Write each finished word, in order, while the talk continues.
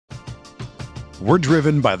We're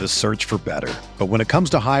driven by the search for better. But when it comes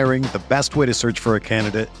to hiring, the best way to search for a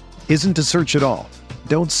candidate isn't to search at all.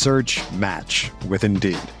 Don't search, match with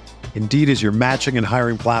Indeed. Indeed is your matching and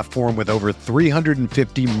hiring platform with over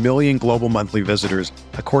 350 million global monthly visitors,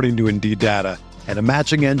 according to Indeed data, and a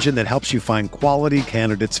matching engine that helps you find quality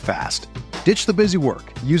candidates fast. Ditch the busy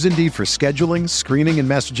work. Use Indeed for scheduling, screening, and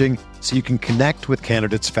messaging so you can connect with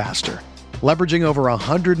candidates faster. Leveraging over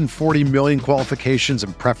 140 million qualifications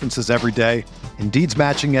and preferences every day, Indeed's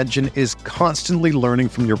matching engine is constantly learning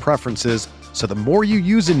from your preferences, so the more you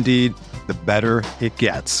use Indeed, the better it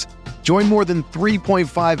gets. Join more than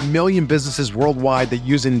 3.5 million businesses worldwide that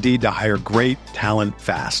use Indeed to hire great talent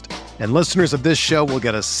fast. And listeners of this show will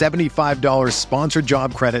get a $75 sponsored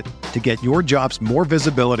job credit to get your jobs more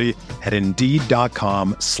visibility at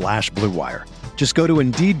Indeed.com/Blue Wire. Just go to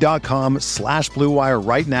Indeed.com/Blue Wire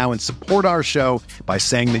right now and support our show by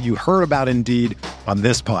saying that you heard about Indeed on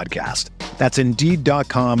this podcast. That's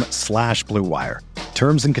Indeed.com/Blue Wire.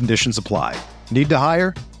 Terms and conditions apply. Need to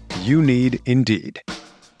hire? You need Indeed.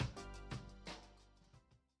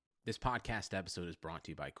 This podcast episode is brought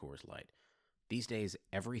to you by Coors Light. These days,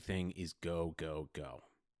 everything is go, go, go.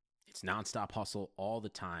 It's nonstop hustle all the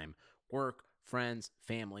time. Work, friends,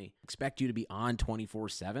 family, expect you to be on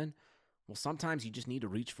 24/7. Well, sometimes you just need to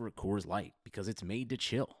reach for a Coors Light because it's made to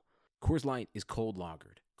chill. Coors Light is cold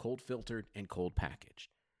lagered, cold filtered, and cold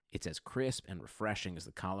packaged. It's as crisp and refreshing as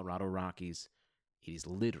the Colorado Rockies. It is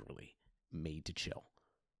literally made to chill.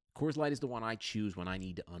 Coors Light is the one I choose when I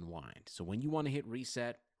need to unwind. So when you want to hit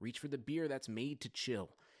reset, reach for the beer that's made to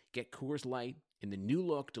chill. Get Coors Light in the new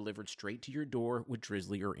look delivered straight to your door with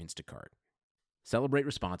Drizzly or Instacart. Celebrate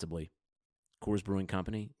responsibly. Coors Brewing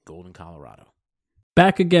Company, Golden, Colorado.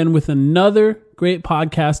 Back again with another great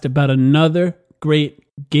podcast about another great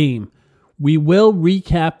game. We will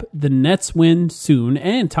recap the Nets win soon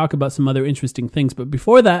and talk about some other interesting things. But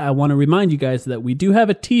before that, I want to remind you guys that we do have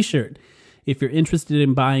a t-shirt. If you're interested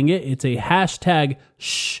in buying it, it's a hashtag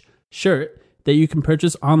shirt that you can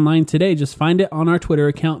purchase online today. Just find it on our Twitter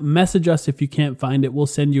account. Message us if you can't find it. We'll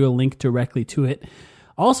send you a link directly to it.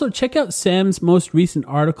 Also, check out Sam's most recent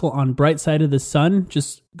article on Bright Side of the Sun.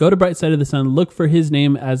 Just go to Bright Side of the Sun, look for his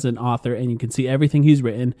name as an author, and you can see everything he's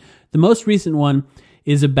written. The most recent one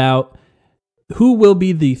is about who will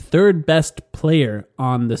be the third best player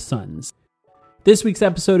on the Suns. This week's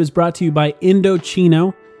episode is brought to you by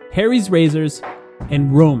Indochino, Harry's Razors,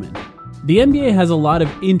 and Roman. The NBA has a lot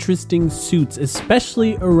of interesting suits,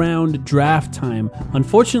 especially around draft time.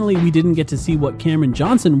 Unfortunately, we didn't get to see what Cameron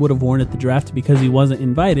Johnson would have worn at the draft because he wasn't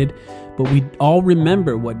invited, but we all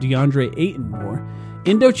remember what DeAndre Ayton wore.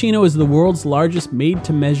 Indochino is the world's largest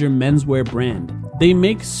made-to-measure menswear brand. They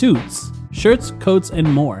make suits, shirts, coats, and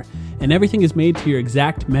more, and everything is made to your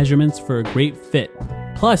exact measurements for a great fit.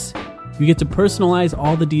 Plus, you get to personalize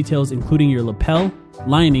all the details, including your lapel,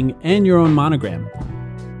 lining, and your own monogram.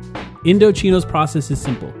 Indochino's process is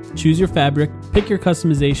simple. Choose your fabric, pick your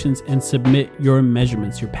customizations, and submit your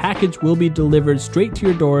measurements. Your package will be delivered straight to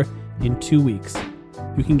your door in 2 weeks.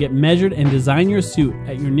 You can get measured and design your suit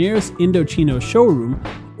at your nearest Indochino showroom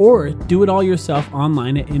or do it all yourself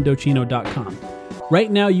online at Indochino.com. Right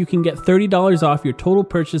now, you can get $30 off your total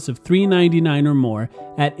purchase of $3.99 or more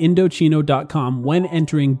at Indochino.com when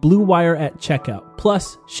entering Blue Wire at checkout.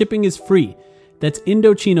 Plus, shipping is free. That's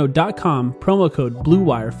Indochino.com, promo code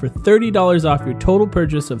BLUEWIRE for $30 off your total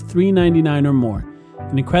purchase of $3.99 or more.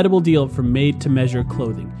 An incredible deal for made-to-measure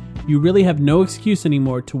clothing. You really have no excuse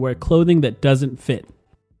anymore to wear clothing that doesn't fit.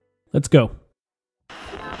 Let's go.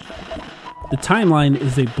 The Timeline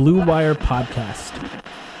is a Blue Wire podcast.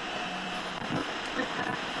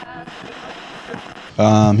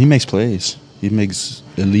 He makes plays. He makes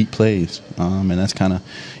elite plays. And that's kind of,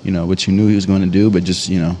 what you knew he was going to do, but just,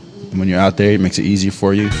 when you're out there, it makes it easier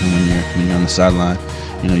for you. And when you're on the sideline,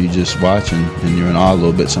 you just watch and you're in awe a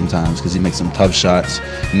little bit sometimes because he makes some tough shots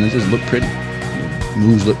and they just look pretty.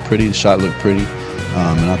 Moves look pretty, the shot look pretty,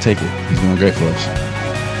 and I'll take it. He's doing great for us.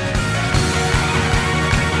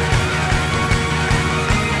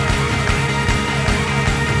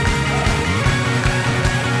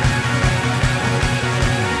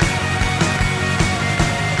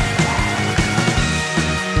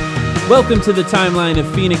 Welcome to the Timeline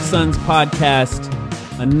of Phoenix Suns podcast.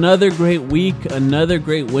 Another great week, another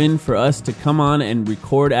great win for us to come on and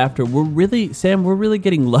record after. We're really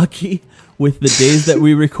getting lucky with the days that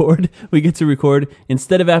we record. We get to record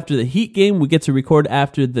instead of after the Heat game, we get to record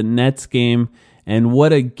after the Nets game. And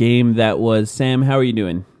what a game that was. Sam, how are you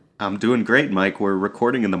doing? I'm doing great, Mike. We're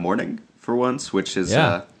recording in the morning for once, which is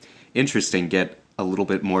interesting. Get a little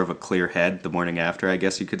bit more of a clear head the morning after, I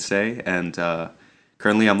guess you could say. And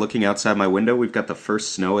Currently, I'm looking outside my window. We've got the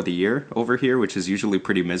first snow of the year over here, which is usually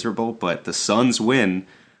pretty miserable, but the Suns' win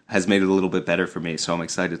has made it a little bit better for me, so I'm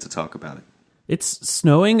excited to talk about it. It's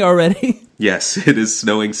snowing already? Yes, it is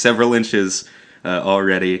snowing several inches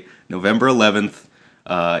already. November 11th.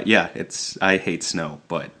 I hate snow,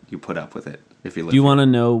 but you put up with it if you live. Do you want to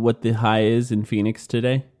know what the high is in Phoenix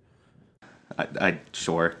today?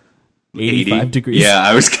 Sure. 85 degrees. Yeah,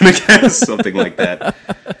 I was going to guess something like that.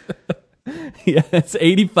 Yeah, it's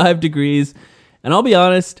 85 degrees. And I'll be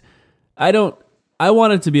honest, I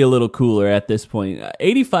want it to be a little cooler at this point.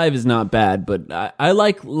 85 is not bad, but I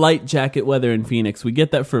like light jacket weather in Phoenix. We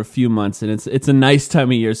get that for a few months, and it's a nice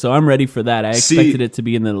time of year, so I'm ready for that. I expected it to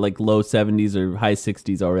be in the low 70s or high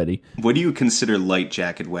 60s already. What do you consider light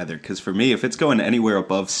jacket weather? Because for me, if it's going anywhere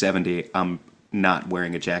above 70, I'm not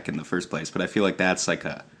wearing a jacket in the first place, but I feel like that's like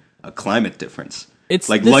a climate difference. It's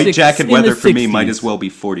like light jacket weather for me 60s. Might as well be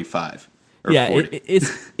 45. Yeah,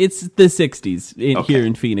 it's the 60s here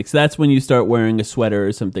in Phoenix. That's when you start wearing a sweater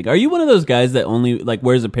or something. Are you one of those guys that only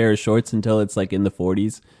wears a pair of shorts until it's in the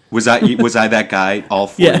 40s? Was I that guy all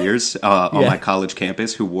 4 years on my college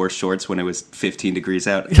campus who wore shorts when it was 15 degrees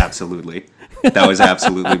out? Absolutely. That was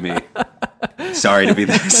absolutely me. Sorry to be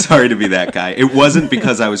that guy. It wasn't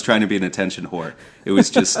because I was trying to be an attention whore. It was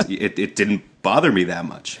just it didn't bother me that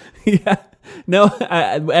much. Yeah. No,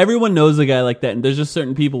 everyone knows a guy like that, and there's just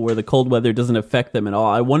certain people where the cold weather doesn't affect them at all.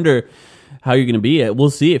 I wonder how you're going to be. We'll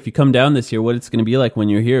see if you come down this year, what it's going to be like when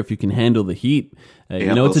you're here, if you can handle the heat.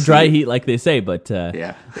 It's a dry heat like they say, but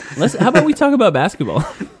yeah. How about we talk about basketball?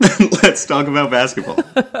 Let's talk about basketball.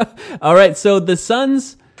 All right, so the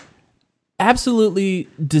Suns absolutely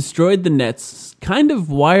destroyed the Nets, kind of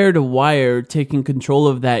wire to wire, taking control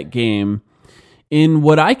of that game in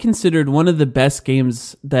what I considered one of the best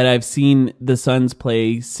games that I've seen the Suns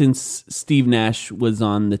play since Steve Nash was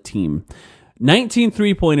on the team. 19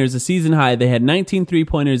 three-pointers, a season high. They had 19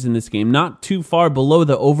 three-pointers in this game, not too far below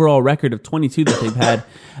the overall record of 22 that they've had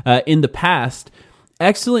in the past.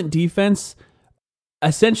 Excellent defense.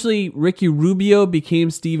 Essentially, Ricky Rubio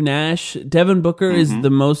became Steve Nash. Devin Booker is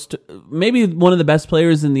maybe one of the best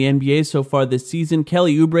players in the NBA so far this season.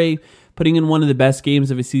 Kelly Oubre putting in one of the best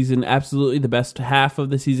games of his season, absolutely the best half of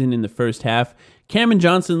the season in the first half. Cameron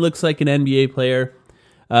Johnson looks like an NBA player.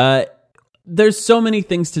 There's so many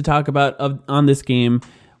things to talk about on this game.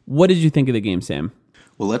 What did you think of the game, Sam?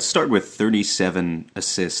 Well, let's start with 37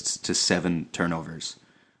 assists to 7 turnovers.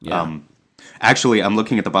 Yeah. Actually, I'm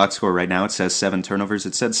looking at the box score right now. It says 7 turnovers.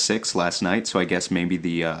 It said 6 last night, so I guess maybe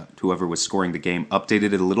the whoever was scoring the game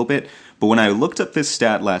updated it a little bit. But when I looked up this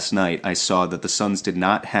stat last night, I saw that the Suns did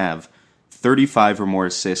not have 35 or more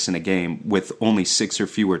assists in a game with only 6 or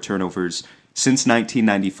fewer turnovers since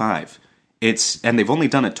 1995. And they've only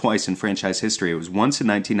done it twice in franchise history. It was once in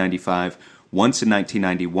 1995, once in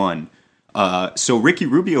 1991. So Ricky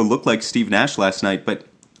Rubio looked like Steve Nash last night, but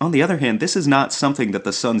on the other hand, this is not something that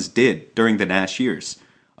the Suns did during the Nash years.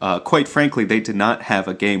 Quite frankly, they did not have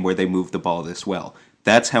a game where they moved the ball this well.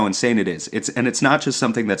 That's how insane it is. It's not just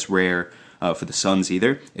something that's rare for the Suns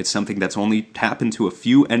either. It's something that's only happened to a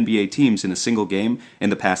few NBA teams in a single game in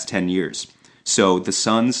the past 10 years. So the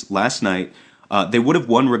Suns last night, they would have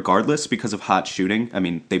won regardless because of hot shooting. I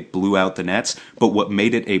mean, they blew out the Nets, but what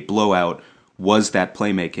made it a blowout was that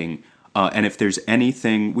playmaking. And if there's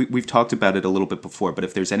anything, we've talked about it a little bit before, but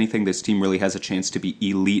if there's anything this team really has a chance to be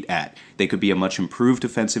elite at, they could be a much improved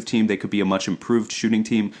defensive team, they could be a much improved shooting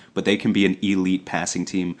team, but they can be an elite passing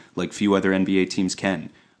team like few other NBA teams can.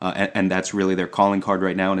 And that's really their calling card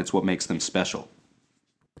right now, and it's what makes them special.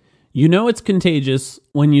 You know it's contagious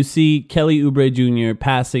when you see Kelly Oubre Jr.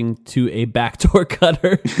 passing to a backdoor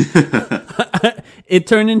cutter. It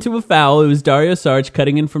turned into a foul. It was Dario Saric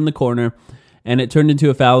cutting in from the corner, and it turned into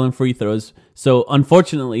a foul and free throws. So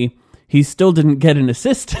unfortunately, he still didn't get an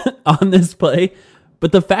assist on this play.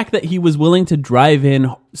 But the fact that he was willing to drive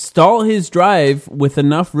in, stall his drive with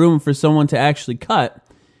enough room for someone to actually cut,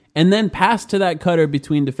 and then pass to that cutter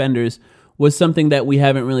between defenders was something that we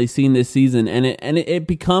haven't really seen this season, and it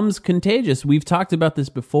becomes contagious. We've talked about this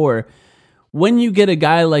before. When you get a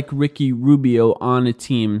guy like Ricky Rubio on a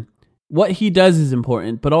team, what he does is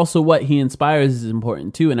important, but also what he inspires is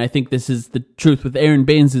important too, and I think this is the truth with Aaron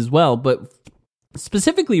Baines as well, but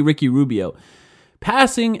specifically Ricky Rubio.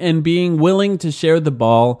 Passing and being willing to share the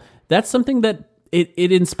ball, that's something that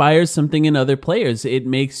it inspires something in other players. It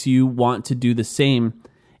makes you want to do the same.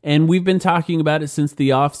 And we've been talking about it since the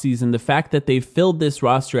offseason, the fact that they've filled this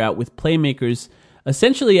roster out with playmakers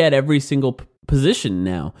essentially at every single position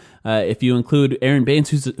now. If you include Aaron Baines,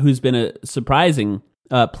 who's been a surprising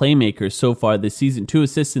playmaker so far this season. 2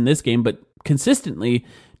 assists in this game, but consistently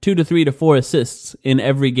 2 to 3 to 4 assists in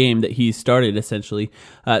every game that he's started, essentially,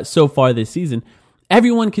 so far this season.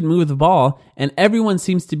 Everyone can move the ball, and everyone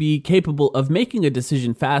seems to be capable of making a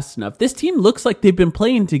decision fast enough. This team looks like they've been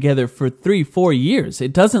playing together for 3-4 years.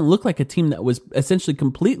 It doesn't look like a team that was essentially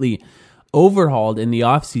completely overhauled in the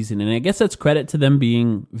offseason, and I guess that's credit to them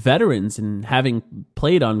being veterans and having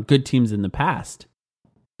played on good teams in the past.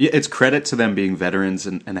 Yeah, it's credit to them being veterans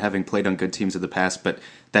and having played on good teams in the past, but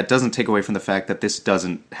that doesn't take away from the fact that this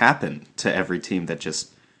doesn't happen to every team that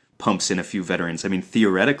just pumps in a few veterans. I mean,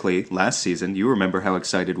 theoretically, last season, you remember how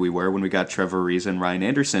excited we were when we got Trevor Ariza and Ryan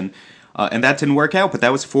Anderson, and that didn't work out, but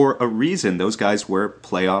that was for a reason. Those guys were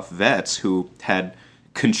playoff vets who had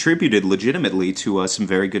contributed legitimately to some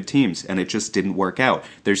very good teams, and it just didn't work out.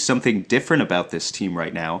 There's something different about this team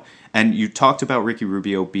right now, and you talked about Ricky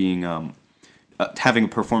Rubio being having a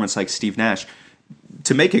performance like Steve Nash.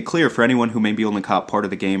 To make it clear for anyone who maybe only caught part of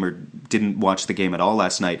the game or didn't watch the game at all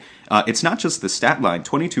last night, it's not just the stat line.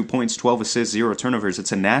 22 points, 12 assists, 0 turnovers.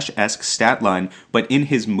 It's a Nash-esque stat line, but in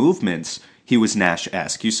his movements, he was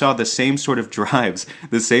Nash-esque. You saw the same sort of drives,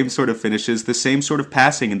 the same sort of finishes, the same sort of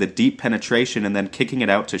passing and the deep penetration and then kicking it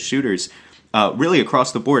out to shooters. Really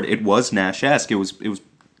across the board, it was Nash-esque. It was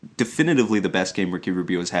definitively the best game Ricky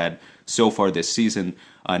Rubio has had so far this season,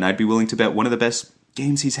 and I'd be willing to bet one of the best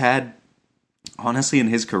games he's had, honestly, in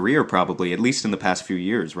his career, probably, at least in the past few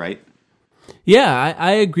years, right? Yeah,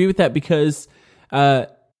 I agree with that because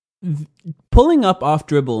pulling up off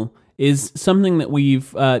dribble is something that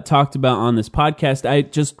we've talked about on this podcast. I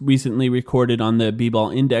just recently recorded on the B-Ball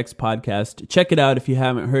Index podcast. Check it out if you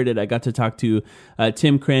haven't heard it. I got to talk to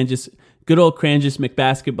Tim Cranges, good old Cranges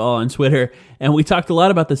McBasketball on Twitter, and we talked a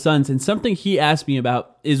lot about the Suns, and something he asked me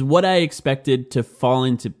about is what I expected to fall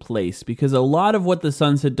into place, because a lot of what the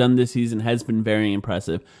Suns had done this season has been very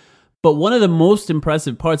impressive. But one of the most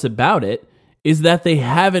impressive parts about it is that they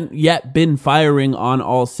haven't yet been firing on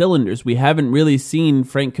all cylinders. We haven't really seen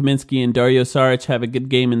Frank Kaminsky and Dario Saric have a good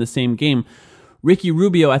game in the same game. Ricky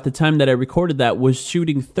Rubio, at the time that I recorded that, was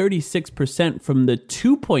shooting 36% from the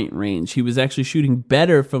 2-point range. He was actually shooting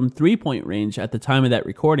better from 3-point range at the time of that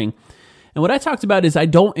recording. And what I talked about is I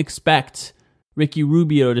don't expect Ricky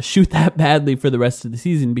Rubio to shoot that badly for the rest of the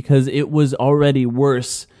season, because it was already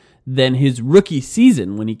worse than his rookie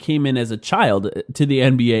season when he came in as a child to the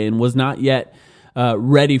NBA and was not yet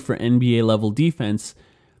ready for NBA level defense.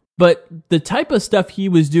 But the type of stuff he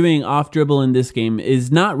was doing off dribble in this game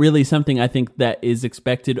is not really something I think that is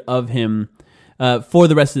expected of him for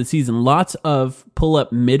the rest of the season. Lots of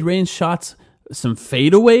pull-up mid-range shots, some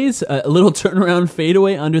fadeaways, a little turnaround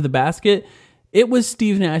fadeaway under the basket. It was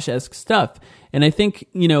Steve Nash-esque stuff. And I think,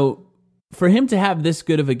 for him to have this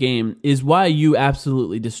good of a game is why you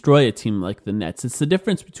absolutely destroy a team like the Nets. It's the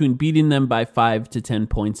difference between beating them by 5 to 10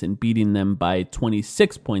 points and beating them by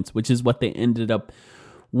 26 points, which is what they ended up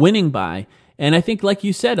winning by. And I think, like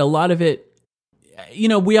you said, a lot of it,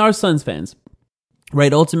 we are Suns fans,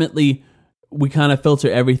 right? Ultimately, we kind of filter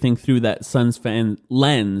everything through that Suns fan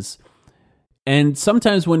lens. And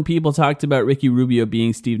sometimes when people talked about Ricky Rubio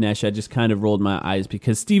being Steve Nash, I just kind of rolled my eyes,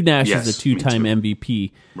 because Steve Nash is a 2-time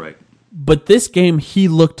MVP. Right. But this game, he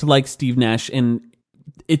looked like Steve Nash, and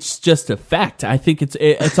it's just a fact. I think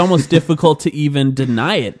it's almost difficult to even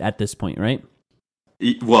deny it at this point, right?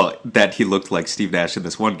 Well, that he looked like Steve Nash in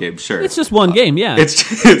this one game, sure. It's just one game, yeah.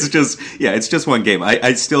 It's just one game.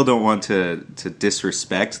 I still don't want to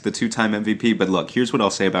disrespect the 2-time MVP, but look, here's what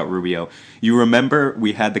I'll say about Rubio. You remember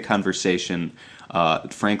we had the conversation,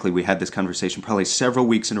 frankly, we had this conversation probably several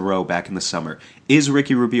weeks in a row back in the summer. Is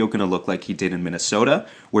Ricky Rubio going to look like he did in Minnesota,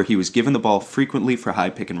 where he was given the ball frequently for high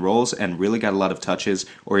pick and rolls and really got a lot of touches,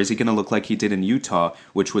 or is he going to look like he did in Utah,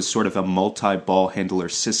 which was sort of a multi-ball handler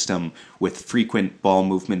system with frequent ball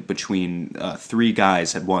movement between 3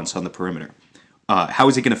 guys at once on the perimeter? How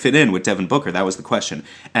is he going to fit in with Devin Booker? That was the question.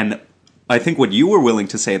 And I think what you were willing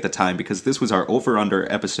to say at the time, because this was our over-under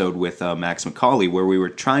episode with Max McCauley, where we were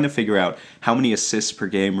trying to figure out how many assists per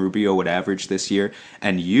game Rubio would average this year,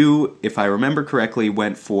 and you, if I remember correctly,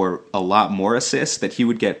 went for a lot more assists, that he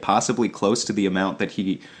would get possibly close to the amount that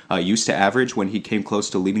he used to average when he came close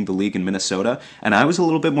to leading the league in Minnesota, and I was a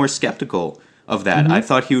little bit more skeptical of that. Mm-hmm. I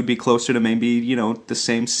thought he would be closer to maybe, the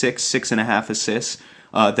same 6.5 assists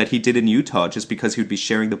that he did in Utah, just because he would be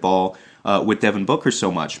sharing the ball with Devin Booker so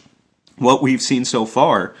much. What we've seen so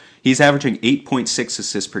far, he's averaging 8.6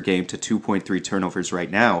 assists per game to 2.3 turnovers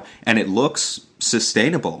right now, and it looks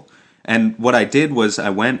sustainable. And what I did was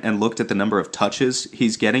I went and looked at the number of touches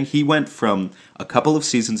he's getting. He went from a couple of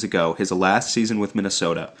seasons ago, his last season with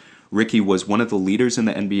Minnesota, Ricky was one of the leaders in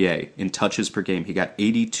the NBA in touches per game. He got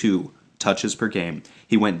 82 touches per game.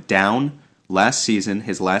 He went down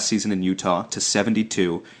his last season in Utah, to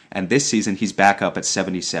 72, and this season he's back up at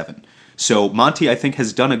 77. So Monty, I think,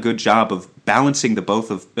 has done a good job of balancing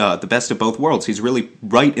the best of both worlds. He's really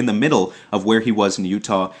right in the middle of where he was in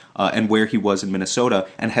Utah and where he was in Minnesota,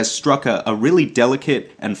 and has struck a really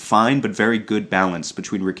delicate and fine but very good balance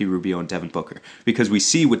between Ricky Rubio and Devin Booker. Because we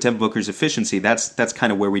see with Devin Booker's efficiency, that's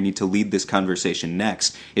kind of where we need to lead this conversation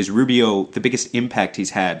next. Is Rubio, the biggest impact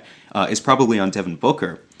he's had is probably on Devin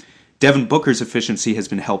Booker. Devin Booker's efficiency has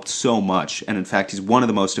been helped so much, and in fact, he's one of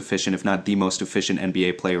the most efficient, if not the most efficient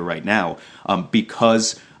NBA player right now,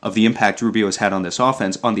 because of the impact Rubio has had on this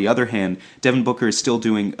offense. On the other hand, Devin Booker is still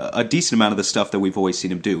doing a decent amount of the stuff that we've always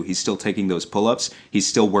seen him do. He's still taking those pull-ups, he's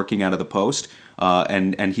still working out of the post,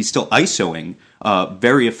 and he's still ISOing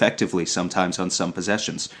very effectively sometimes on some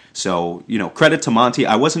possessions. So, credit to Monty.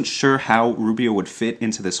 I wasn't sure how Rubio would fit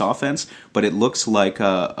into this offense, but it looks like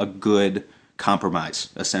a good compromise,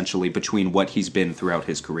 essentially, between what he's been throughout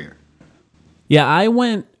his career. Yeah, I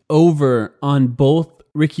went over on both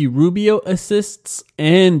Ricky Rubio assists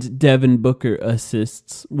and Devin Booker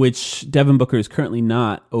assists, which Devin Booker is currently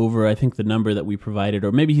not over, I think, the number that we provided,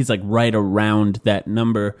 or maybe he's like right around that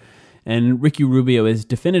number. And Ricky Rubio is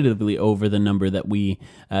definitively over the number that we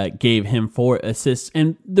gave him for assists.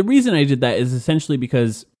 And the reason I did that is essentially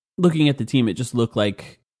because looking at the team, it just looked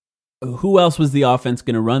like who else was the offense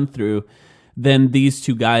going to run through than these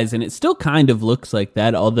two guys, and it still kind of looks like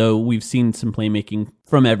that, although we've seen some playmaking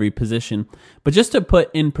from every position. But just to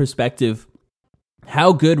put in perspective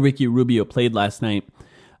how good Ricky Rubio played last night,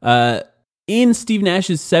 in Steve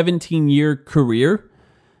Nash's 17-year career,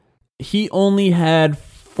 he only had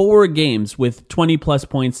 4 games with 20-plus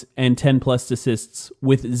points and 10-plus assists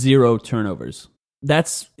with 0 turnovers.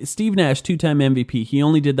 That's Steve Nash, 2-time MVP. He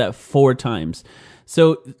only did that 4 times.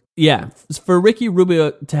 So, yeah, for Ricky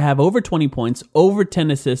Rubio to have over 20 points, over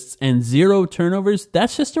 10 assists, and 0 turnovers,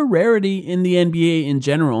 that's just a rarity in the NBA in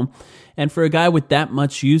general. And for a guy with that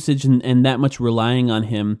much usage and that much relying on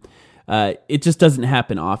him, it just doesn't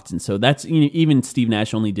happen often. So that's, even Steve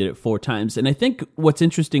Nash only did it 4 times. And I think what's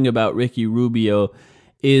interesting about Ricky Rubio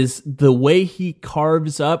is the way he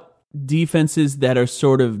carves up defenses that are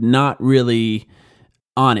sort of not really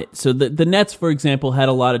on it. So the Nets, for example, had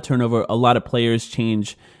a lot of turnover, a lot of players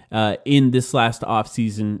change in this last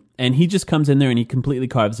offseason, and he just comes in there and he completely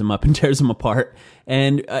carves them up and tears them apart.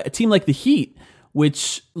 And a team like the Heat,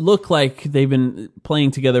 which look like they've been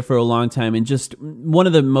playing together for a long time, and just one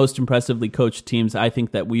of the most impressively coached teams I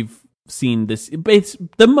think that we've seen this,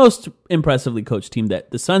 the most impressively coached team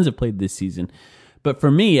that the Suns have played this season. But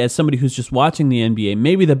for me, as somebody who's just watching the NBA,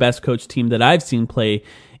 maybe the best coached team that I've seen play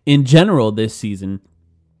in general this season.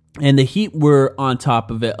 And the Heat were on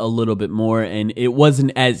top of it a little bit more, and it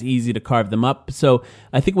wasn't as easy to carve them up. So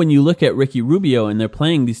I think when you look at Ricky Rubio and they're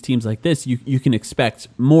playing these teams like this, you can expect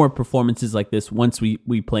more performances like this once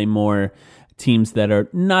we play more teams that are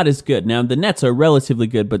not as good. Now, the Nets are relatively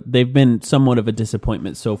good, but they've been somewhat of a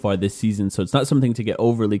disappointment so far this season, so it's not something to get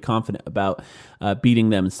overly confident about beating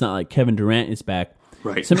them. It's not like Kevin Durant is back.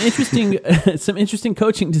 Right. Some interesting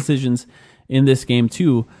coaching decisions in this game,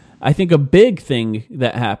 too. I think a big thing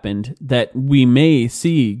that happened that we may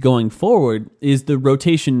see going forward is the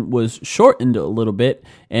rotation was shortened a little bit,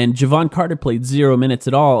 and Javon Carter played 0 minutes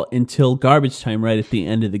at all until garbage time right at the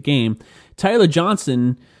end of the game. Tyler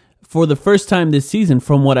Johnson, for the first time this season,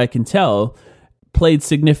 from what I can tell, played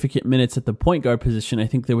significant minutes at the point guard position. I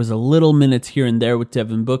think there was a little minutes here and there with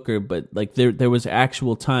Devin Booker, but like there was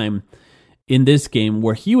actual time in this game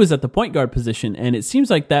where he was at the point guard position, and it seems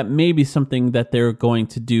like that may be something that they're going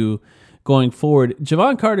to do going forward.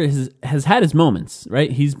 Javon Carter has had his moments,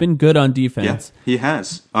 right? He's been good on defense. Yeah, he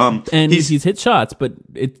has. And he's hit shots, but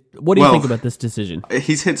what do you think about this decision?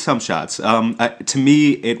 He's hit some shots. To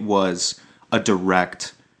me, it was a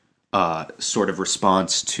direct sort of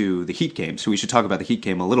response to the Heat game. So we should talk about the Heat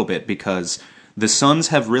game a little bit, because the Suns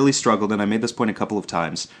have really struggled, and I made this point a couple of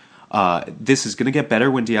times. This is going to get better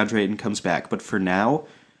when DeAndre Ayton comes back, but for now,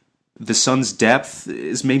 the Suns' depth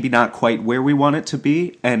is maybe not quite where we want it to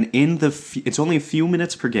be, and it's only a few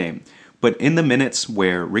minutes per game, but in the minutes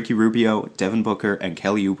where Ricky Rubio, Devin Booker, and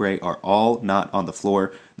Kelly Oubre are all not on the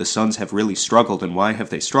floor, the Suns have really struggled. And why have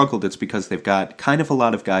they struggled? It's because they've got kind of a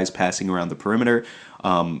lot of guys passing around the perimeter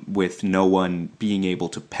with no one being able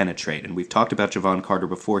to penetrate. And we've talked about Javon Carter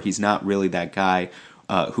before. He's not really that guy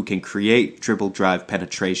who can create dribble drive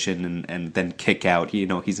penetration and then kick out.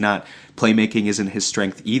 He's not, playmaking isn't his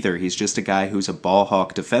strength either. He's just a guy who's a ball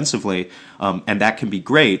hawk defensively, and that can be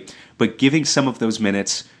great. But giving some of those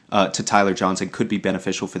minutes to Tyler Johnson could be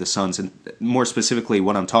beneficial for the Suns. And more specifically,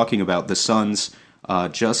 what I'm talking about, the Suns,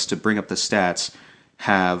 just to bring up the stats,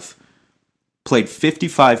 have played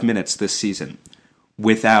 55 minutes this season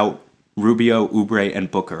without Rubio, Oubre,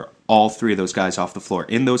 and Booker, all three of those guys off the floor.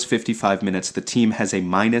 In those 55 minutes, the team has a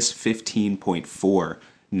minus 15.4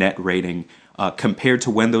 net rating compared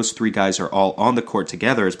to when those three guys are all on the court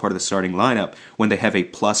together as part of the starting lineup, when they have a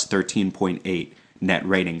plus 13.8 net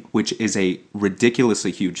rating, which is a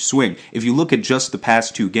ridiculously huge swing. If you look at just the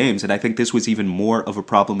past two games, and I think this was even more of a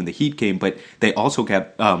problem in the Heat game, but they also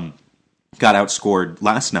got outscored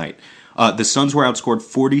last night. The Suns were outscored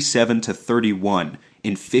 47-31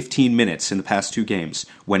 in 15 minutes in the past two games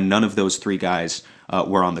when none of those three guys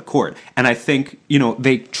were on the court. And I think,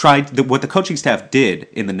 they tried, what the coaching staff did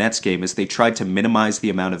in the Nets game is they tried to minimize the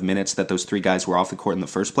amount of minutes that those three guys were off the court in the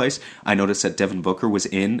first place. I noticed that Devin Booker was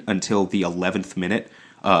in until the 11th minute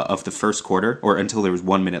of the first quarter, or until there was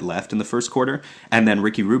 1 minute left in the first quarter, and then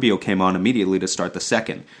Ricky Rubio came on immediately to start the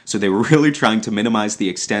second. So they were really trying to minimize the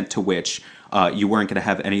extent to which you weren't going to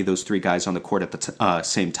have any of those three guys on the court at the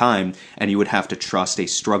same time, and you would have to trust a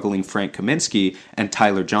struggling Frank Kaminsky and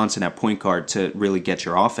Tyler Johnson at point guard to really get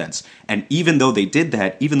your offense. And even though they did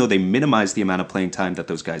that, even though they minimized the amount of playing time that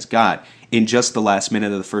those guys got, in just the last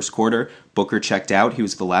minute of the first quarter, Booker checked out. He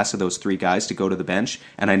was the last of those three guys to go to the bench,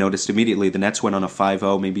 and I noticed immediately the Nets went on a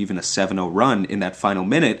 5-0, maybe even a 7-0 run in that final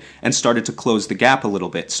minute and started to close the gap a little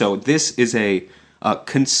bit. So this is a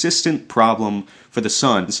consistent problem for the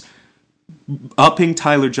Suns. Upping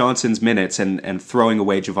Tyler Johnson's minutes and throwing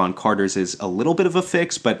away Javon Carter's is a little bit of a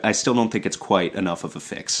fix, but I still don't think it's quite enough of a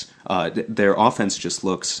fix. Their offense just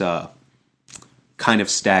looks kind of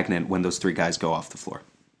stagnant when those three guys go off the floor.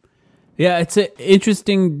 Yeah, it's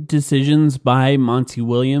interesting decisions by Monty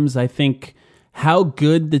Williams. I think how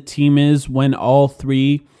good the team is when all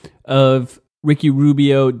three of Ricky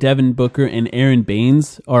Rubio, Devin Booker, and Aaron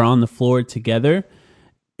Baines are on the floor together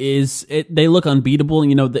they look unbeatable.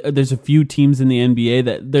 There's a few teams in the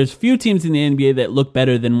NBA that look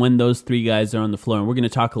better than when those three guys are on the floor, and we're going to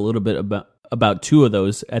talk a little bit about two of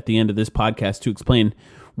those at the end of this podcast to explain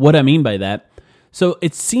what I mean by that. So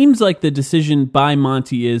it seems like the decision by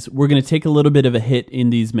Monty is we're going to take a little bit of a hit in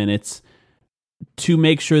these minutes to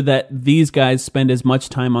make sure that these guys spend as much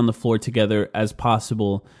time on the floor together as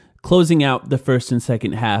possible, closing out the first and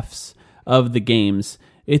second halves of the games.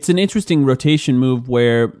 It's an interesting rotation move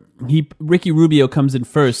where Ricky Rubio comes in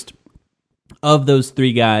first of those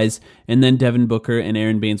three guys, and then Devin Booker and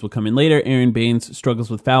Aaron Baines will come in later. Aaron Baines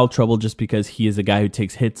struggles with foul trouble just because he is a guy who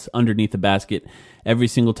takes hits underneath the basket every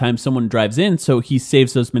single time someone drives in, so he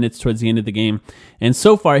saves those minutes towards the end of the game. And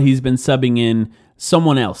so far, he's been subbing in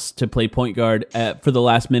someone else to play point guard for the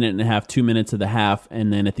last minute and a half, 2 minutes of the half,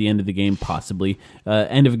 and then at the end of the game, possibly.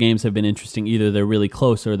 End of games have been interesting. Either they're really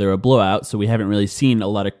close or they're a blowout, so we haven't really seen a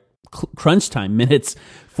lot of crunch time minutes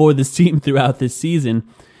for this team throughout this season.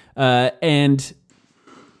 And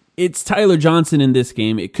it's Tyler Johnson in this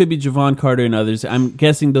game. It could be Javon Carter and others. I'm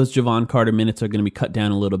guessing those Javon Carter minutes are going to be cut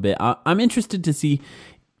down a little bit. I'm interested to see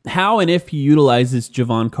how and if he utilizes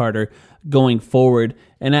Javon Carter going forward,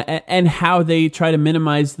 and how they try to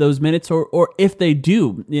minimize those minutes, or if they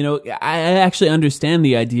do. I actually understand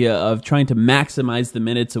the idea of trying to maximize the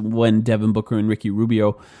minutes when Devin Booker and Ricky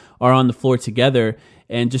Rubio are on the floor together,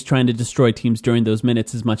 and just trying to destroy teams during those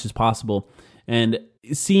minutes as much as possible. And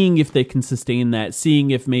seeing if they can sustain that,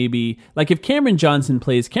 seeing if maybe, like if Cameron Johnson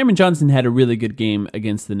plays, Cameron Johnson had a really good game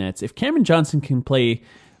against the Nets. If Cameron Johnson can play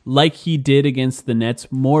like he did against the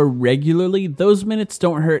Nets more regularly, those minutes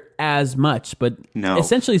don't hurt as much. But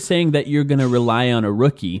essentially saying that you're going to rely on a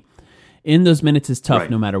rookie in those minutes is tough,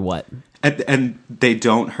 no matter what. And they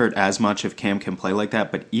don't hurt as much if Cam can play like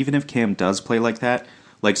that. But even if Cam does play like that,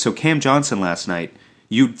 so Cam Johnson last night,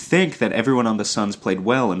 you'd think that everyone on the Suns played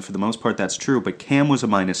well, and for the most part that's true, but Cam was a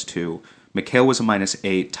 -2, Mikal was a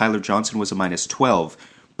 -8, Tyler Johnson was a -12.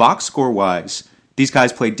 Box score-wise, these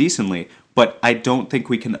guys played decently, but I don't think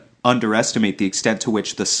we can underestimate the extent to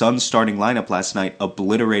which the Suns starting lineup last night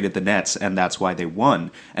obliterated the Nets, and that's why they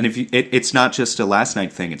won. And it's not just a last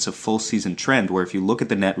night thing, it's a full season trend where if you look at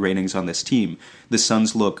the net ratings on this team, the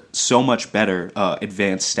Suns look so much better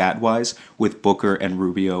advanced stat-wise with Booker and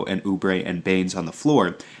Rubio and Oubre and Baines on the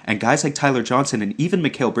floor. And guys like Tyler Johnson and even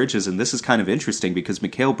Mikal Bridges, and this is kind of interesting because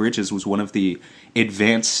Mikal Bridges was one of the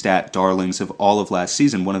advanced stat darlings of all of last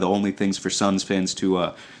season, one of the only things for Suns fans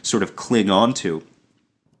to sort of cling on to.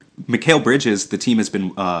 Mikal Bridges, the team has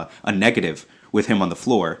been a negative with him on the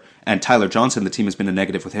floor, and Tyler Johnson, the team has been a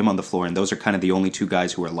negative with him on the floor, and those are kind of the only two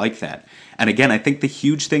guys who are like that. And again, I think the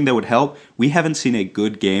huge thing that would help, we haven't seen a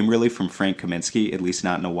good game really from Frank Kaminsky, at least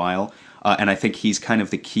not in a while, and I think he's kind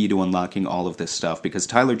of the key to unlocking all of this stuff, because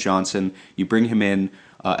Tyler Johnson, you bring him in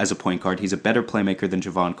as a point guard, he's a better playmaker than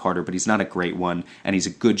Javon Carter, but he's not a great one, and he's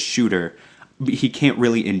a good shooter. he can't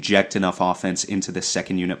really inject enough offense into the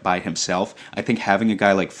second unit by himself. I think having a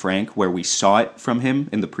guy like Frank, where we saw it from him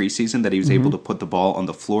in the preseason, that he was able to put the ball on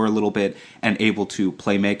the floor a little bit and able to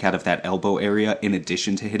play make out of that elbow area in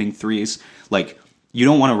addition to hitting threes. Like, you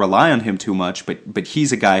don't want to rely on him too much, but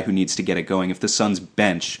he's a guy who needs to get it going if the Suns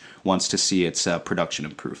bench wants to see its production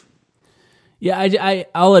improve. Yeah,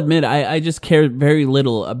 I'll admit, I just care very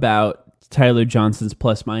little about Tyler Johnson's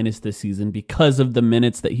plus minus this season because of the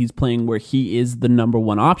minutes that he's playing where he is the number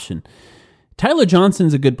one option. Tyler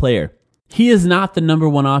Johnson's a good player. He is not the number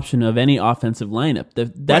one option of any offensive lineup.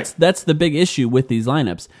 That's the big issue with these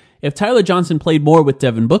lineups. If Tyler Johnson played more with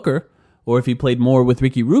Devin Booker, or if he played more with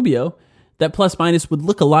Ricky Rubio, that plus minus would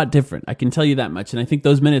look a lot different. I can tell you that much. And I think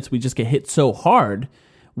those minutes we just get hit so hard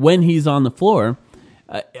when he's on the floor.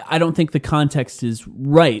 I don't think the context is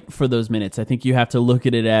right for those minutes. I think you have to look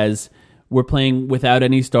at it as we're playing without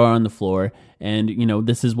any star on the floor, and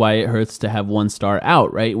this is why it hurts to have one star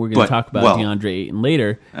out, right? We're going to talk about DeAndre Ayton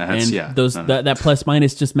later, and that plus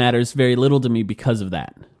minus just matters very little to me because of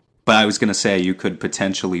that. But I was going to say you could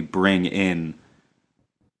potentially bring in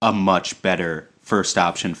a much better first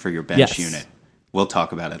option for your bench unit. We'll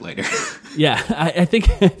talk about it later. Yeah, I think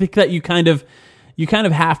that you kind of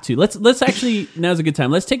have to. Let's actually, now's a good time.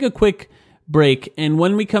 Let's take a quick break, and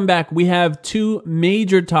when we come back, we have two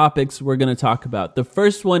major topics we're going to talk about. The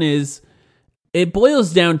first one it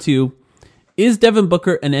boils down to, is Devin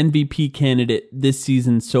Booker an MVP candidate this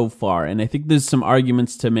season so far? And I think there's some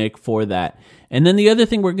arguments to make for that. And then the other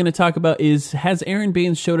thing we're going to talk about is, has Aaron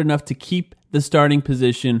Baines showed enough to keep the starting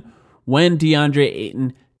position when DeAndre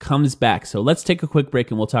Ayton comes back? So let's take a quick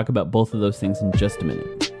break, and we'll talk about both of those things in just a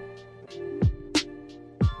minute.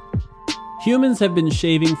 Humans have been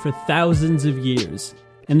shaving for thousands of years,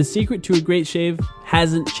 and the secret to a great shave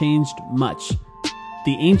hasn't changed much.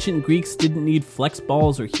 The ancient Greeks didn't need flex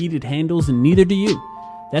balls or heated handles, and neither do you.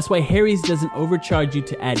 That's why Harry's doesn't overcharge you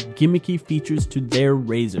to add gimmicky features to their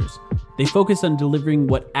razors. They focus on delivering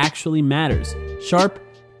what actually matters: sharp,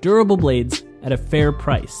 durable blades at a fair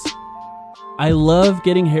price. I love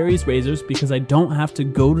getting Harry's razors because I don't have to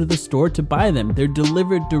go to the store to buy them. They're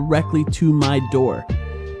delivered directly to my door.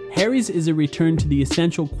 Harry's is a return to the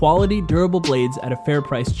essential quality, durable blades at a fair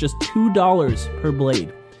price, just $2 per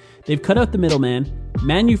blade. They've cut out the middleman,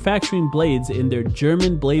 manufacturing blades in their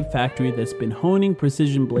German blade factory that's been honing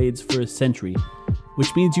precision blades for a century,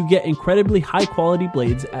 which means you get incredibly high-quality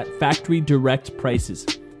blades at factory direct prices.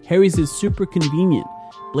 Harry's is super convenient.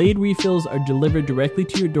 Blade refills are delivered directly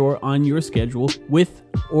to your door on your schedule, with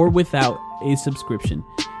or without a subscription,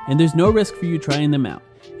 and there's no risk for you trying them out.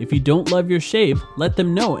 If you don't love your shave, let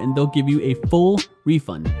them know and they'll give you a full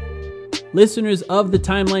refund. Listeners of The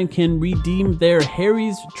Timeline can redeem their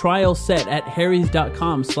Harry's trial set at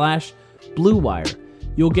harrys.com/bluewire.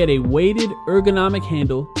 You'll get a weighted ergonomic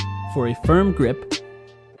handle for a firm grip,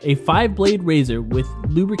 a 5-blade razor with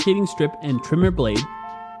lubricating strip and trimmer blade,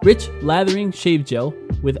 rich lathering shave gel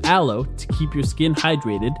with aloe to keep your skin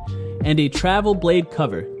hydrated, and a travel blade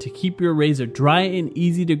cover to keep your razor dry and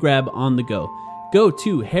easy to grab on the go. Go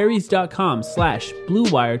to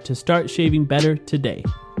harrys.com/bluewire to start shaving better today.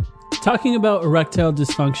 Talking about erectile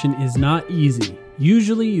dysfunction is not easy.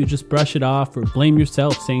 Usually you just brush it off or blame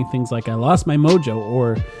yourself, saying things like, I lost my mojo,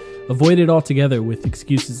 or avoid it altogether with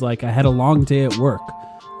excuses like, I had a long day at work,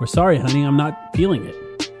 or sorry honey, I'm not feeling it.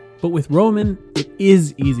 But with Roman, it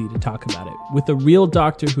is easy to talk about it, with a real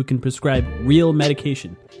doctor who can prescribe real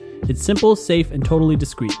medication. It's simple, safe, and totally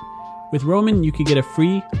discreet. With Roman, you can get a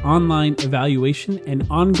free online evaluation and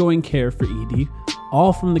ongoing care for ED,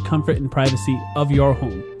 all from the comfort and privacy of your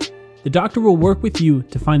home. The doctor will work with you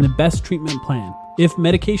to find the best treatment plan. If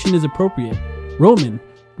medication is appropriate, Roman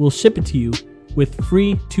will ship it to you with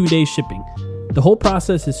free 2-day shipping. The whole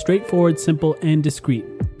process is straightforward, simple, and discreet.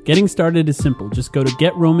 Getting started is simple. Just go to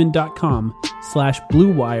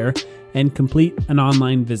getroman.com/bluewire and complete an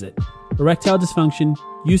online visit. Erectile dysfunction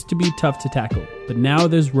used to be tough to tackle, but now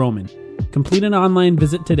there's Roman. Complete an online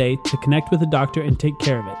visit today to connect with a doctor and take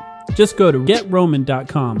care of it. Just go to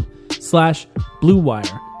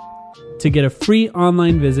getroman.com/bluewire to get a free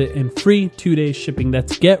online visit and free 2-day shipping.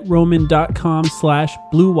 That's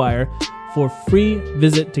getroman.com/bluewire for free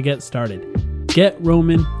visit to get started.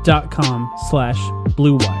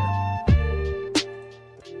 getroman.com/bluewire.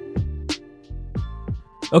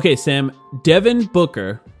 Okay, Sam, Devin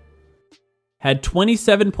Booker had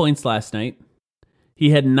 27 points last night.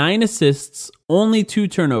 He had 9 assists, only 2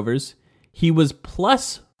 turnovers. He was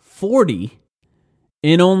plus 40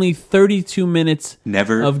 in only 32 minutes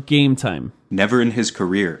of game time. Never in his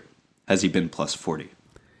career has he been plus 40.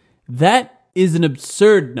 That is an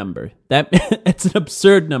absurd number. It's an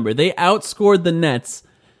absurd number. They outscored the Nets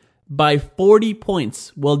by 40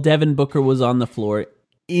 points while Devin Booker was on the floor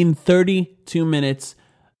in 32 minutes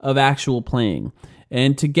of actual playing.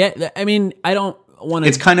 And to get, I mean, I don't want to.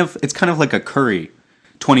 It's kind of like a Curry,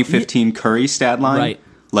 2015 Curry stat line. Right.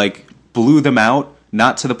 Like, blew them out,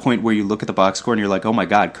 not to the point where you look at the box score and you're like, oh my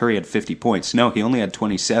God, Curry had 50 points. No, he only had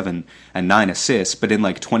 27 and 9 assists, but in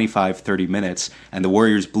like 25, 30 minutes. And the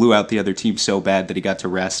Warriors blew out the other team so bad that he got to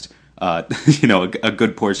rest, a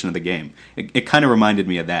good portion of the game. It kind of reminded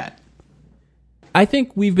me of that. I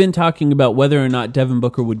think we've been talking about whether or not Devin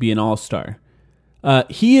Booker would be an all-star.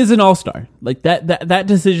 He is an all-star. Like that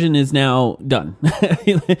decision is now done.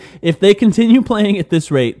 If they continue playing at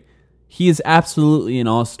this rate, he is absolutely an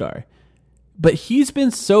all-star. But he's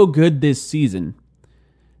been so good this season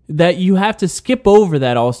that you have to skip over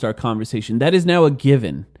that all-star conversation. That is now a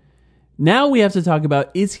given. Now we have to talk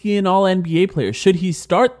about, is he an all-NBA player? Should he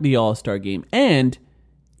start the all-star game? And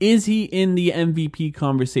is he in the MVP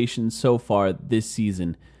conversation so far this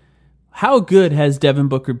season? How good has Devin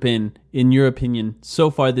Booker been, in your opinion,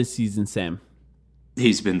 so far this season, Sam?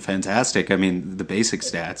 He's been fantastic. I mean, the basic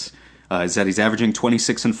stats is that he's averaging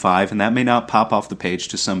 26 and 5, and that may not pop off the page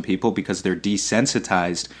to some people because they're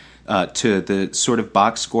desensitized to the sort of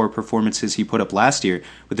box score performances he put up last year.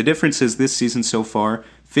 But the difference is this season so far,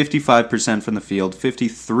 55% from the field,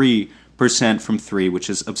 53% from three, which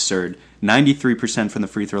is absurd. 93% from the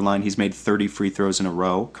free throw line. He's made 30 free throws in a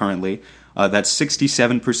row currently. That's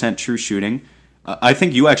 67% true shooting. I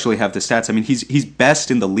think you actually have the stats. I mean, he's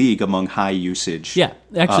best in the league among high usage. Yeah,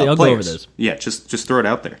 actually, I'll players. go over those. Yeah, just throw it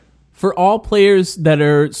out there. For all players that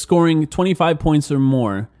are scoring 25 points or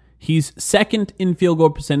more, he's second in field goal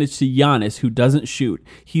percentage to Giannis, who doesn't shoot.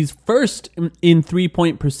 He's first in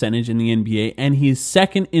three-point percentage in the NBA, and he's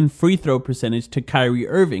second in free throw percentage to Kyrie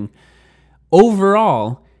Irving.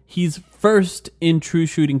 Overall, he's first in true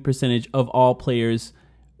shooting percentage of all players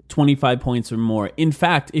 25 points or more. In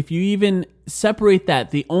fact, if you even separate that,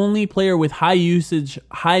 the only player with high usage,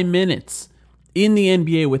 high minutes in the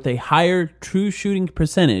NBA with a higher true shooting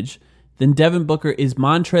percentage than Devin Booker is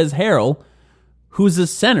Montrezl Harrell, who's a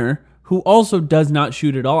center who also does not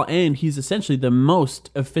shoot at all, and he's essentially the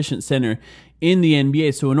most efficient center in the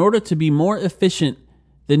NBA. So in order to be more efficient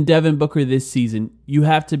than Devin Booker this season, you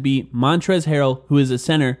have to be Montrezl Harrell, who is a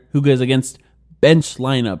center who goes against bench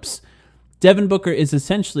lineups. Devin Booker is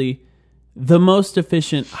essentially the most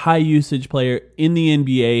efficient high-usage player in the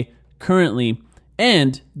NBA currently.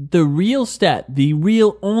 And the real stat, the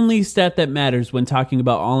real only stat that matters when talking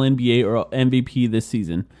about All-NBA or MVP this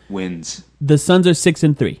season. Wins. The Suns are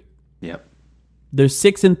 6-3. Yep. They're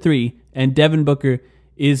 6-3, and Devin Booker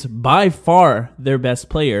is by far their best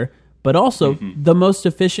player, but also the most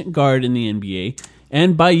efficient guard in the NBA,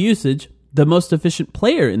 and by usage, the most efficient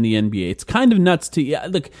player in the NBA. It's kind of nuts to...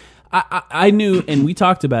 Look, I knew, and we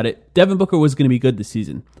talked about it, Devin Booker was going to be good this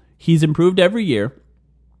season. He's improved every year.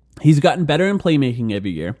 He's gotten better in playmaking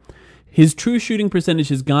every year. His true shooting percentage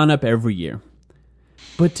has gone up every year.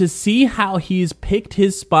 But to see how he's picked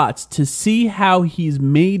his spots, to see how he's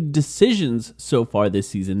made decisions so far this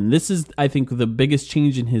season, and this is, I think, the biggest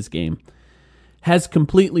change in his game, has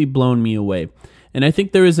completely blown me away. And I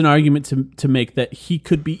think there is an argument to make that he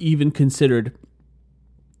could be even considered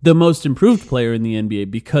the most improved player in the NBA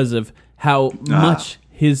because of how much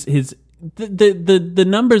the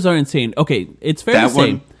numbers are insane. Okay, it's fair to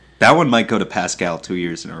say that one might go to Pascal 2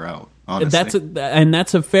 years in a row. Honestly,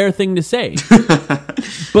 that's a fair thing to say.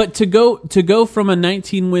 But to go from a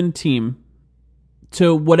 19-win team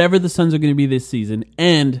to whatever the Suns are going to be this season,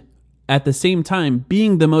 and at the same time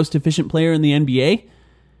being the most efficient player in the NBA,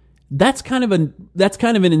 that's kind of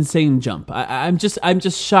an insane jump. I'm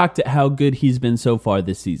just shocked at how good he's been so far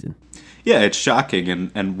this season. Yeah, it's shocking.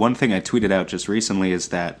 And one thing I tweeted out just recently is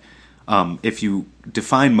that if you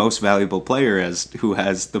define most valuable player as who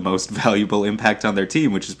has the most valuable impact on their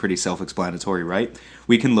team, which is pretty self-explanatory, right?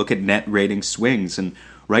 We can look at net rating swings. And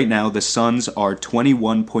right now, the Suns are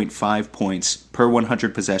 21.5 points per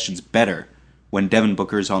 100 possessions better when Devin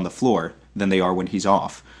Booker is on the floor than they are when he's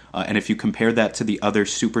off. And if you compare that to the other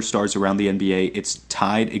superstars around the NBA, it's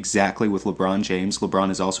tied exactly with LeBron James.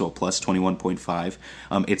 LeBron is also a plus 21.5.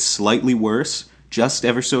 It's slightly worse, just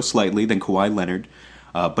ever so slightly, than Kawhi Leonard,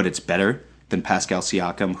 but it's better than Pascal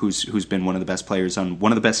Siakam, who's been one of the best players on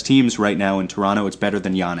one of the best teams right now in Toronto. It's better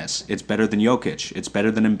than Giannis. It's better than Jokic. It's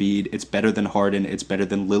better than Embiid. It's better than Harden. It's better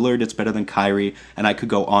than Lillard. It's better than Kyrie. And I could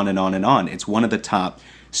go on and on and on. It's one of the top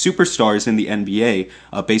superstars in the NBA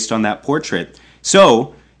based on that portrait.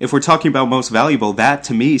 So if we're talking about most valuable, that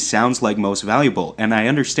to me sounds like most valuable. And I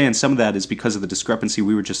understand some of that is because of the discrepancy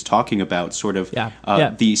we were just talking about, sort of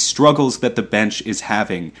the struggles that the bench is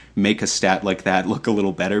having make a stat like that look a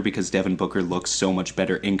little better because Devin Booker looks so much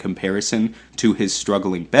better in comparison to his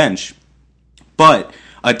struggling bench. But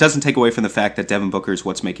it doesn't take away from the fact that Devin Booker is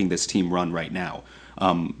what's making this team run right now.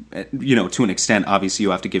 To an extent, obviously, you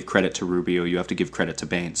have to give credit to Rubio, you have to give credit to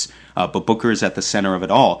Baines, but Booker is at the center of it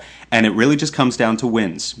all, and it really just comes down to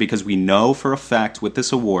wins, because we know for a fact with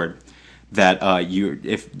this award that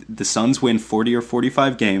if the Suns win 40 or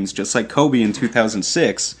 45 games, just like Kobe in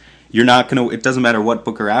 2006, you're not going to, it doesn't matter what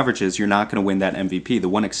Booker averages, you're not going to win that MVP. The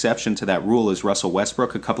one exception to that rule is Russell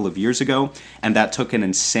Westbrook a couple of years ago, and that took an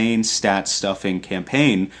insane stat-stuffing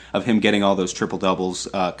campaign of him getting all those triple-doubles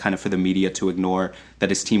kind of for the media to ignore that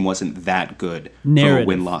his team wasn't that good from a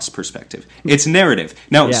win-loss perspective. It's narrative.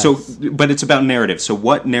 Now, yes. But it's about narrative. So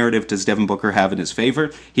what narrative does Devin Booker have in his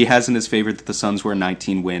favor? He has in his favor that the Suns were a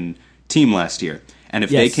 19-win team last year. And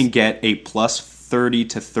if they can get a plus 30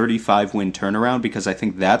 to 35 win turnaround, because I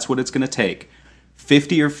think that's what it's going to take,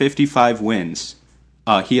 50 or 55 wins,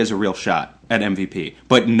 he has a real shot at MVP,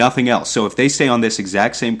 but nothing else. So if they stay on this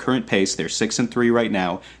exact same current pace, they're 6-3 right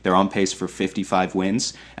now, they're on pace for 55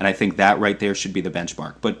 wins, and I think that right there should be the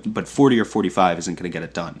benchmark. But 40 or 45 isn't going to get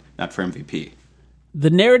it done, not for MVP. The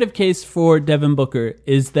narrative case for Devin Booker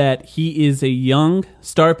is that he is a young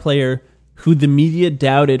star player who the media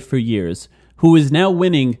doubted for years, who is now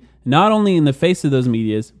winning not only in the face of those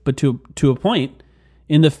medias, but to a point,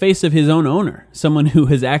 in the face of his own owner, someone who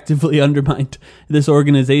has actively undermined this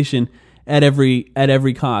organization at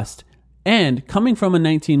every cost. And coming from a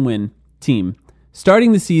 19-win team,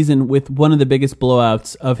 starting the season with one of the biggest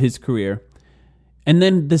blowouts of his career, and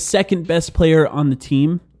then the second best player on the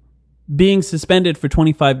team being suspended for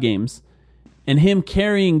 25 games, and him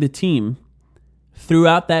carrying the team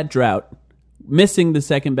throughout that drought, missing the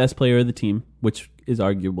second best player of the team, which is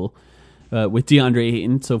arguable, with DeAndre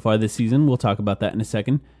Ayton so far this season. We'll talk about that in a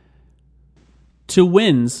second.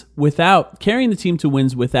 Carrying the team to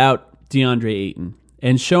wins without DeAndre Ayton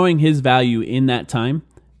and showing his value in that time,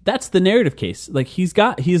 that's the narrative case. Like he's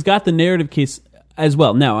got the narrative case as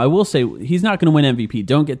well. Now, I will say he's not going to win MVP.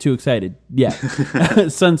 Don't get too excited yet,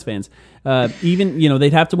 Suns fans.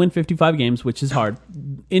 They'd have to win 55 games, which is hard.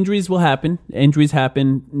 Injuries will happen. Injuries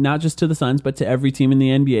happen not just to the Suns, but to every team in the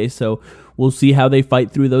NBA. So we'll see how they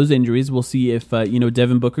fight through those injuries. We'll see if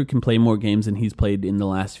Devin Booker can play more games than he's played in the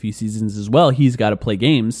last few seasons as well. He's got to play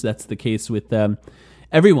games. That's the case with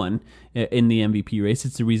everyone in the MVP race.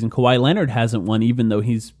 It's the reason Kawhi Leonard hasn't won, even though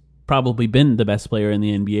he's probably been the best player in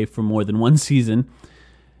the NBA for more than one season.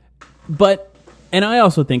 And I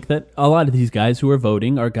also think that a lot of these guys who are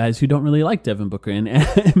voting are guys who don't really like Devin Booker,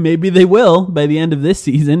 and maybe they will by the end of this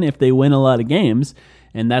season if they win a lot of games,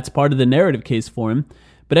 and that's part of the narrative case for him.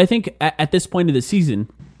 But I think at this point of the season,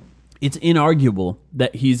 it's inarguable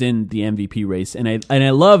that he's in the MVP race, and I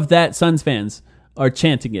love that Suns fans are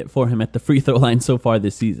chanting it for him at the free throw line so far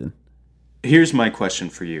this season. Here's my question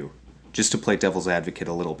for you, just to play devil's advocate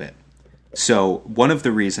a little bit. So one of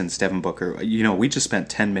the reasons Devin Booker, we just spent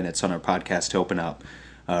 10 minutes on our podcast to open up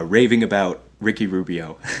raving about Ricky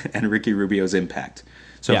Rubio and Ricky Rubio's impact.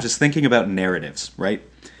 So I'm just thinking about narratives, right?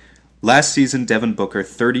 Last season, Devin Booker,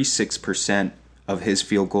 36% of his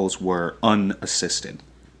field goals were unassisted.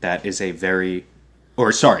 That is 36%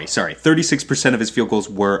 of his field goals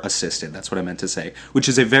were assisted. That's what I meant to say, which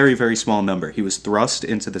is a very, very small number. He was thrust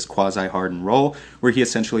into this quasi-Harden role where he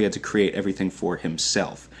essentially had to create everything for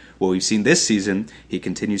himself. What we've seen this season, he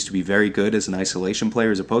continues to be very good as an isolation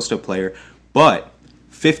player, as a post-up player, but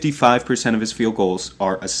 55% of his field goals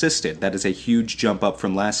are assisted. That is a huge jump up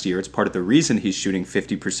from last year. It's part of the reason he's shooting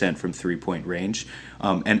 50% from three-point range,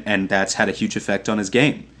 and that's had a huge effect on his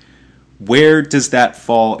game. Where does that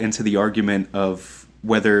fall into the argument of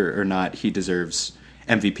whether or not he deserves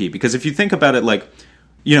MVP? Because if you think about it,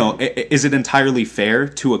 is it entirely fair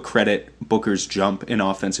to accredit Booker's jump in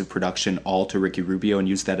offensive production all to Ricky Rubio and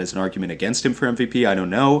use that as an argument against him for MVP? I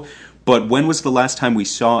don't know. But when was the last time we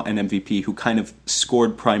saw an MVP who kind of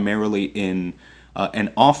scored primarily in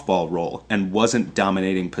an off-ball role and wasn't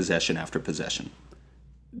dominating possession after possession?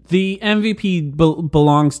 The MVP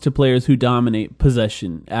belongs to players who dominate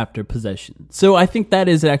possession after possession. So I think that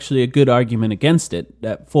is actually a good argument against it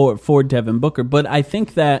for Devin Booker. But I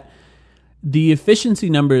think that the efficiency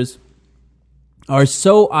numbers are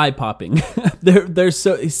so eye-popping. they're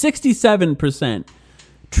so 67%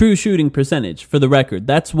 true shooting percentage for the record.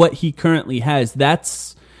 That's what he currently has.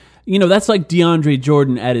 That's like DeAndre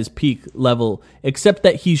Jordan at his peak level, except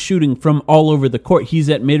that he's shooting from all over the court. He's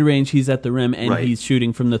at mid-range, he's at the rim, and he's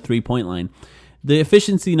shooting from the three-point line. The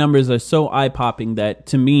efficiency numbers are so eye-popping that,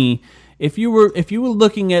 to me, if you were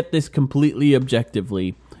looking at this completely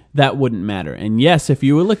objectively, that wouldn't matter. And yes, if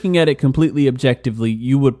you were looking at it completely objectively,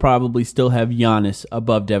 you would probably still have Giannis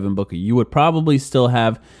above Devin Booker. You would probably still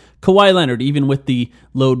have Kawhi Leonard, even with the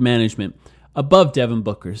load management, above Devin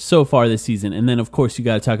Booker so far this season. And then, of course, you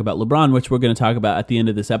got to talk about LeBron, which we're going to talk about at the end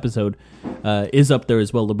of this episode, is up there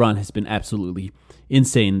as well. LeBron has been absolutely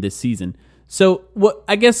insane this season. So what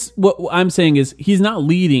I'm saying is he's not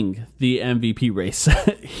leading the MVP race.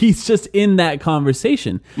 He's just in that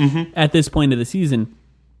conversation at this point of the season.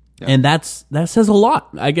 Yeah. And that says a lot.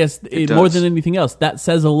 I guess more than anything else, that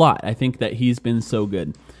says a lot. I think that he's been so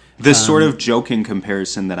good. The sort of joking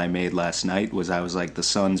comparison that I made last night was I was like, the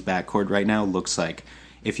Suns backcourt right now looks like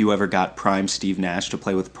if you ever got prime Steve Nash to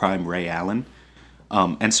play with prime Ray Allen.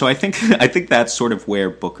 And so I think that's sort of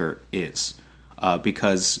where Booker is.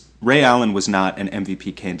 Because Ray Allen was not an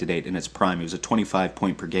MVP candidate in his prime. He was a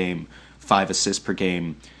 25-point per game, 5 assists per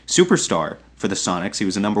game superstar for the Sonics. He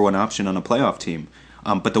was a number one option on a playoff team.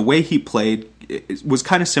 But the way he played was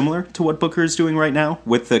kind of similar to what Booker is doing right now,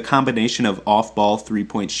 with the combination of off-ball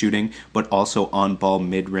three-point shooting, but also on-ball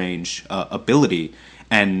mid-range ability.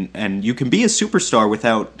 And you can be a superstar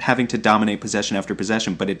without having to dominate possession after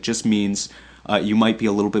possession, but it just means you might be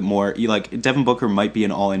a little bit more... Devin Booker might be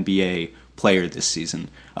an All-NBA player this season.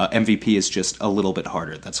 MVP is just a little bit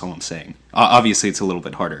harder. That's all I'm saying. Obviously, it's a little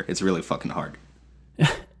bit harder. It's really fucking hard.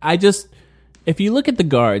 If you look at the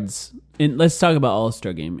guards... And let's talk about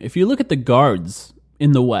All-Star Game. If you look at the guards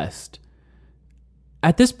in the West,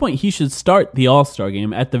 at this point, he should start the All-Star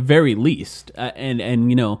Game at the very least.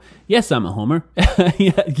 And yes, I'm a homer.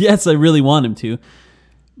 Yes, I really want him to.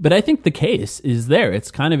 But I think the case is there.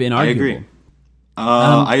 It's kind of inarguable.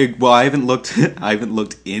 I agree. I haven't looked. I haven't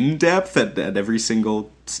looked in depth at every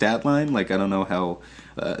single stat line. I don't know how.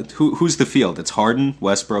 Who's the field? It's Harden,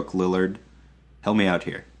 Westbrook, Lillard. Help me out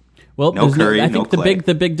here. Well, no Curry, I think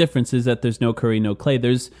the big difference is that there's no Curry, no Clay.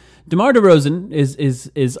 There's DeMar DeRozan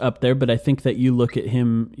is up there, but I think that you look at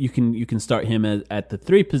him, you can start him at the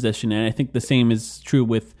 3 position, and I think the same is true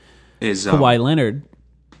with Kawhi Leonard.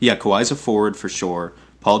 Yeah, Kawhi's a forward for sure.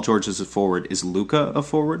 Paul George is a forward. Is Luka a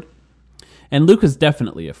forward? And Luka's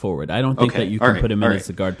definitely a forward. I don't think that you can put him in as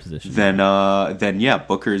the guard position. Then yeah,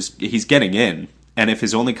 he's getting in. And if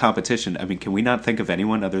his only competition, can we not think of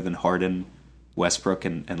anyone other than Harden, Westbrook,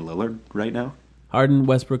 and Lillard right now? Harden,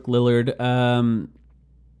 Westbrook, Lillard.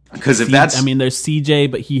 Because there's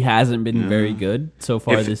CJ, but he hasn't been very good so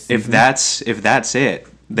far this season. If that's it,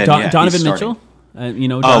 then Donovan Mitchell.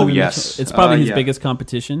 Donovan Mitchell. It's probably his biggest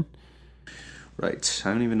competition. Right.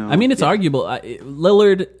 I don't even know. It's arguable.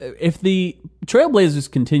 Lillard, if the Trailblazers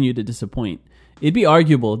continue to disappoint, it'd be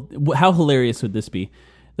arguable. How hilarious would this be?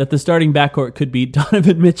 That the starting backcourt could be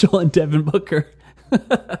Donovan Mitchell and Devin Booker.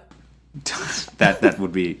 That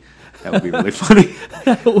would be really funny.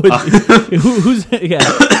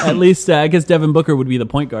 At least I guess Devin Booker would be the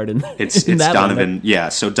point guard in it's Donovan. Lineup. Yeah,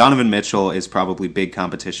 so Donovan Mitchell is probably big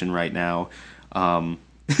competition right now.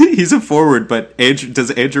 He's a forward, but does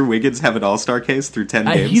Andrew Wiggins have an all-star case through 10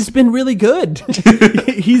 games? He's been really good.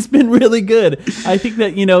 He's been really good. I think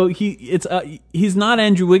that he's not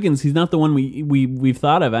Andrew Wiggins. He's not the one we've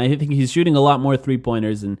thought of. I think he's shooting a lot more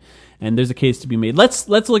 3-pointers, and there's a case to be made. Let's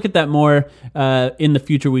look at that more in the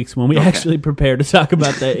future weeks when we actually prepare to talk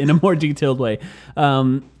about that in a more detailed way.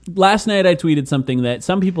 Last night I tweeted something that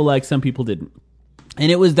some people liked, some people didn't, and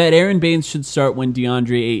it was that Aaron Baines should start when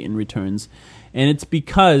DeAndre Ayton returns. And it's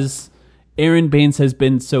because Aaron Baines has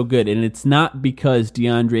been so good, and it's not because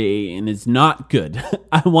DeAndre Ayton is not good.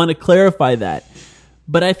 I want to clarify that.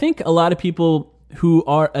 But I think a lot of people who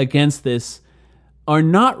are against this are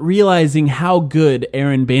not realizing how good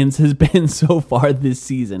Aaron Baines has been so far this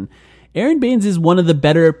season. Aaron Baines is one of the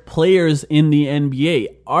better players in the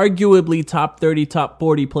NBA, arguably top 30, top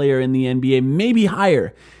 40 player in the NBA, maybe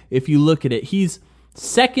higher if you look at it. He's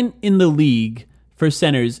second in the league for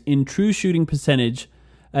centers in true shooting percentage,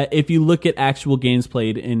 if you look at actual games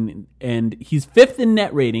played, and he's 5th in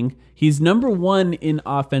net rating. He's number 1 in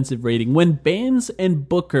offensive rating. When Baines and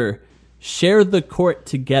Booker share the court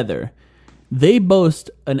together, they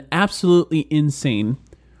boast an absolutely insane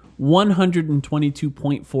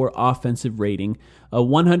 122.4 offensive rating, a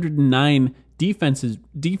 109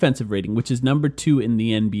 defensive rating, which is number 2 in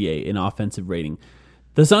the NBA in offensive rating.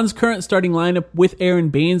 The Suns' current starting lineup with Aaron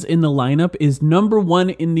Baines in the lineup is number 1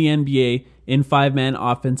 in the NBA in 5-man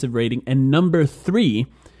offensive rating and number 3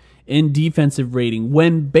 in defensive rating.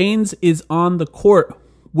 When Baines is on the court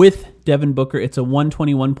with Devin Booker, it's a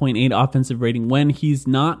 121.8 offensive rating. When he's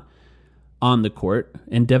not on the court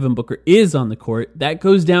and Devin Booker is on the court, that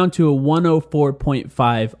goes down to a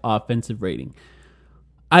 104.5 offensive rating.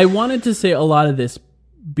 I wanted to say a lot of this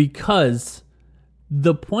because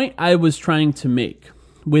the point I was trying to make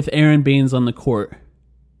with Aaron Baines on the court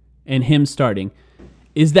and him starting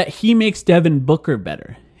is that he makes Devin Booker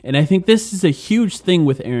better. And I think this is a huge thing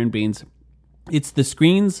with Aaron Baines. It's the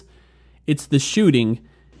screens, it's the shooting,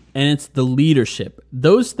 and it's the leadership.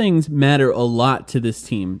 Those things matter a lot to this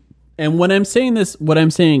team. And when I'm saying this, what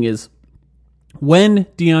I'm saying is when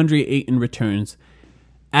DeAndre Ayton returns,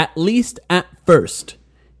 at least at first,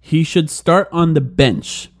 he should start on the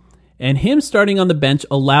bench. And him starting on the bench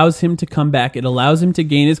allows him to come back. It allows him to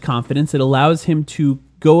gain his confidence. It allows him to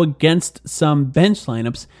go against some bench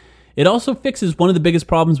lineups. It also fixes one of the biggest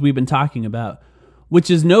problems we've been talking about, which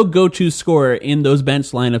is no go-to scorer in those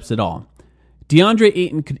bench lineups at all. DeAndre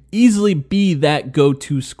Ayton could easily be that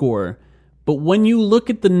go-to scorer. But when you look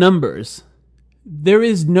at the numbers, there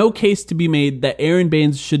is no case to be made that Aaron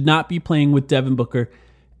Baines should not be playing with Devin Booker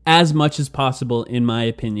as much as possible, in my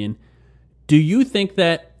opinion. Do you think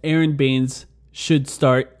that Aaron Baines should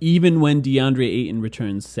start even when DeAndre Ayton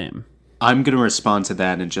returns, Sam? I'm going to respond to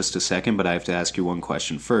that in just a second, but I have to ask you one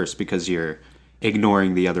question first because you're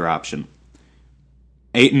ignoring the other option.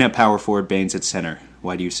 Ayton at power forward, Baines at center.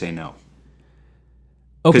 Why do you say no?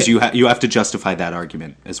 Because you have to justify that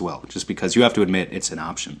argument as well, just because you have to admit it's an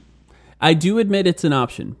option. I do admit it's an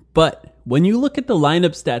option, but when you look at the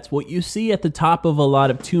lineup stats, what you see at the top of a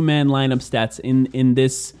lot of two-man lineup stats in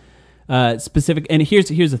this specific, and here's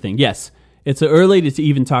the thing. Yes, it's early to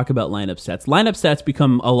even talk about lineup stats. Lineup stats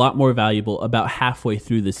become a lot more valuable about halfway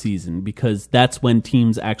through the season because that's when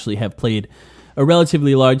teams actually have played a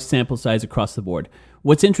relatively large sample size across the board.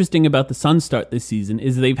 What's interesting about the Suns' start this season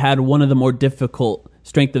is they've had one of the more difficult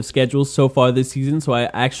strength of schedules so far this season, so I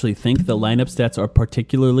actually think the lineup stats are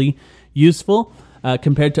particularly useful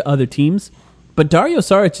compared to other teams. But Dario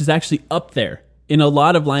Saric is actually up there in a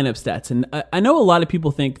lot of lineup stats, and I know a lot of people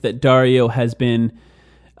think that Dario has been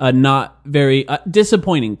a not very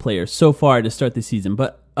disappointing player so far to start the season,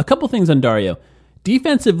 but a couple things on Dario.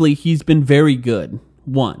 Defensively, he's been very good,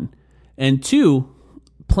 one. And two,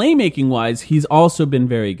 playmaking-wise, he's also been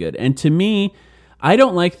very good. And to me, I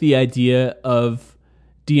don't like the idea of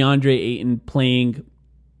DeAndre Ayton playing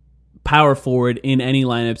power forward in any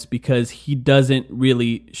lineups because he doesn't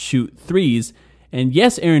really shoot threes. And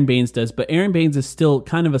yes, Aaron Baines does, but Aaron Baines is still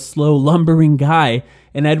kind of a slow, lumbering guy.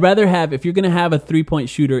 And I'd rather have, if you're going to have a three-point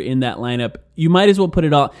shooter in that lineup, you might as well put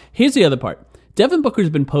it all. Here's the other part. Devin Booker's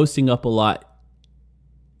been posting up a lot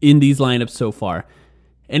in these lineups so far.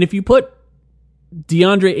 And if you put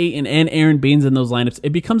DeAndre Ayton and Aaron Baines in those lineups, it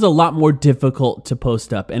becomes a lot more difficult to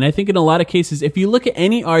post up. And I think in a lot of cases, if you look at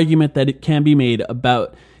any argument that it can be made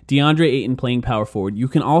about DeAndre Ayton playing power forward, you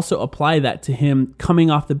can also apply that to him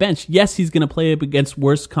coming off the bench. Yes, he's going to play up against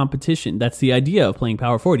worse competition. That's the idea of playing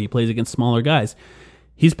power forward. He plays against smaller guys.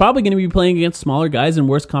 He's probably going to be playing against smaller guys and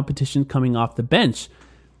worse competition coming off the bench.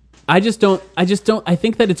 I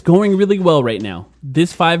think that it's going really well right now.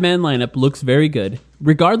 This five-man lineup looks very good.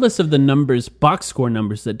 Regardless of the numbers, box score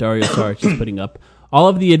numbers that Dario Saric is putting up, all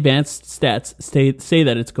of the advanced stats say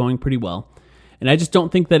that it's going pretty well. And I just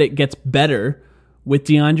don't think that it gets better with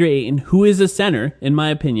DeAndre Ayton, who is a center, in my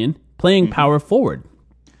opinion, playing power forward.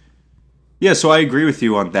 Yeah, so I agree with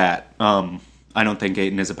you on that. I don't think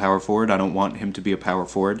Ayton is a power forward. I don't want him to be a power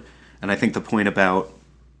forward. And I think the point about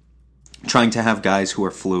trying to have guys who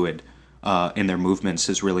are fluid in their movements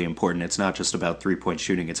is really important. It's not just about three-point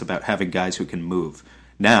shooting. It's about having guys who can move.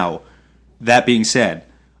 Now, that being said,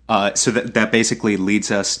 so that basically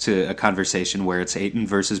leads us to a conversation where it's Ayton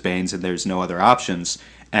versus Baines and there's no other options.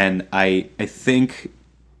 And I think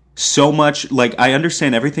so much, like, I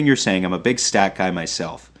understand everything you're saying. I'm a big stat guy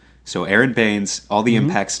myself. So Aaron Baines, all the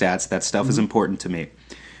impact stats, that stuff is important to me.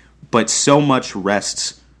 But so much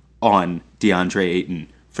rests on DeAndre Ayton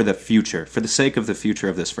for the future, for the sake of the future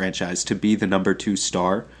of this franchise, to be the number 2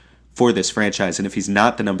 star for this franchise. And if he's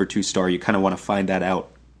not the number 2 star, you kind of want to find that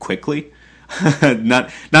out quickly.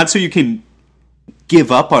 not so you can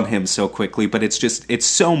give up on him so quickly, but it's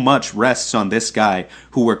so much rests on this guy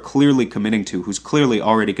who we're clearly committing to, who's clearly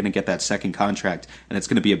already going to get that second contract, and it's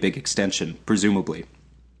going to be a big extension, presumably.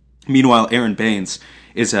 Meanwhile, Aaron Baines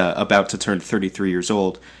is about to turn 33 years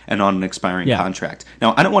old and on an expiring contract.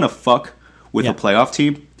 Now, I don't want to fuck with a playoff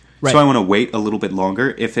team, so I want to wait a little bit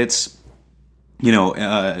longer. If it's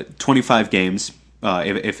 25 games,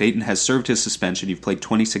 if Ayton has served his suspension, you've played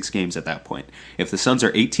 26 games at that point. If the Suns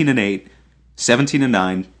are 18-8,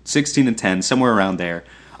 17-9, 16-10, somewhere around there,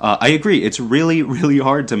 I agree. It's really, really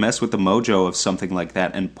hard to mess with the mojo of something like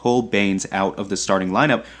that and pull Baines out of the starting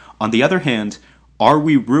lineup On the other hand, are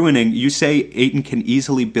we ruining... You say Ayton can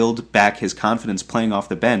easily build back his confidence playing off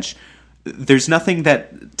the bench. There's nothing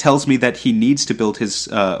that tells me that he needs to build his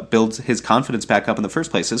confidence back up in the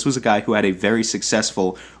first place. This was a guy who had a very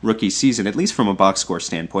successful rookie season, at least from a box score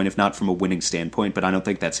standpoint, if not from a winning standpoint, but I don't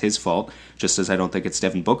think that's his fault, just as I don't think it's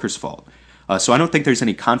Devin Booker's fault. So I don't think there's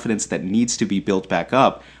any confidence that needs to be built back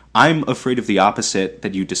up. I'm afraid of the opposite,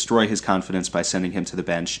 that you destroy his confidence by sending him to the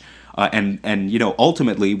bench. And you know,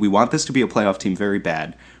 ultimately, we want this to be a playoff team very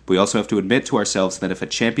bad. But we also have to admit to ourselves that if a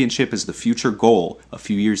championship is the future goal a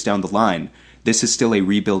few years down the line, this is still a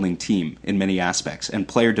rebuilding team in many aspects. And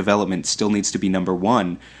player development still needs to be number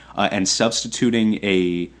one. And substituting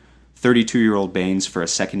a 32-year-old Baynes for a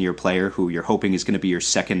second-year player who you're hoping is going to be your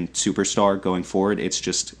second superstar going forward,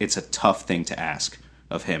 it's a tough thing to ask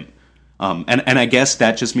of him. And I guess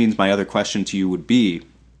that just means my other question to you would be,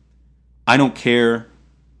 I don't care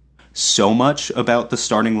so much about the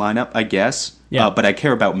starting lineup, I guess, but I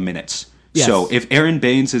care about minutes. Yes. So if Aaron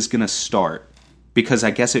Baynes is going to start, because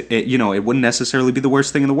I guess it wouldn't necessarily be the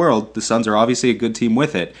worst thing in the world. The Suns are obviously a good team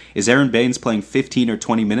with it. Is Aaron Baynes playing 15 or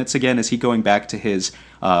 20 minutes again? Is he going back to his,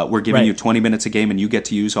 we're giving you 20 minutes a game and you get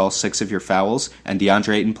to use all 6 of your fouls, and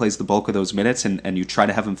DeAndre Ayton plays the bulk of those minutes and you try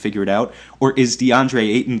to have him figure it out? Or is DeAndre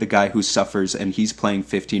Ayton the guy who suffers and he's playing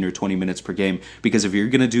 15 or 20 minutes per game? Because if you're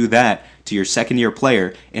going to do that to your second-year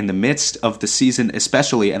player in the midst of the season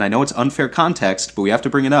especially, and I know it's unfair context, but we have to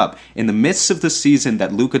bring it up, in the midst of the season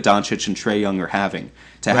that Luka Doncic and Trae Young are having,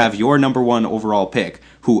 to have your number one overall pick,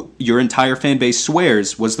 who your entire fan base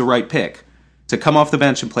swears was the right pick, to come off the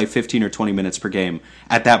bench and play 15 or 20 minutes per game,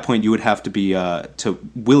 at that point you would have to be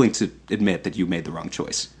willing to admit that you made the wrong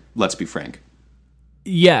choice. Let's be frank.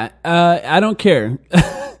 Yeah, I don't care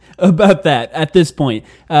about that at this point.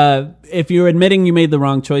 If you're admitting you made the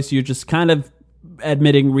wrong choice, you're just kind of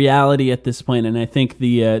admitting reality at this point, and I think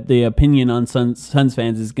the opinion on Suns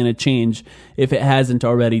fans is going to change if it hasn't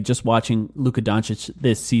already, just watching Luka Doncic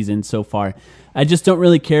this season so far. I just don't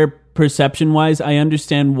really care perception-wise. I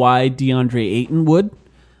understand why DeAndre Ayton would,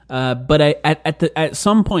 but at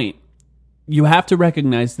some point, you have to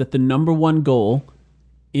recognize that the number one goal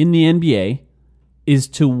in the NBA is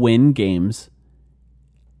to win games,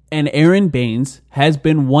 and Aaron Baynes has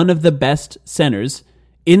been one of the best centers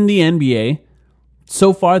in the NBA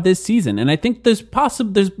so far this season. And I think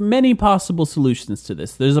there's many possible solutions to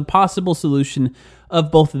this. There's a possible solution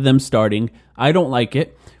of both of them starting. I don't like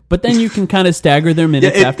it, but then you can kind of stagger their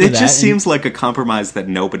minutes after that. It just seems like a compromise that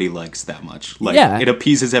nobody likes that much. It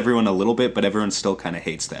appeases everyone a little bit, but everyone still kind of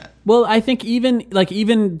hates that. Well, I think even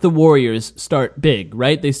the Warriors start big,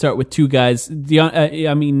 right? They start with 2 guys.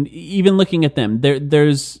 Even looking at them,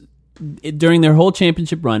 there's during their whole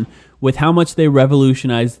championship run, with how much they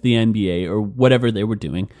revolutionized the NBA or whatever they were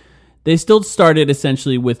doing, they still started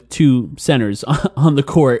essentially with 2 centers on the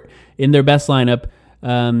court in their best lineup.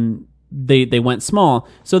 They went small.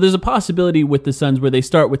 So there's a possibility with the Suns where they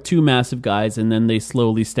start with 2 massive guys and then they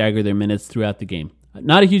slowly stagger their minutes throughout the game.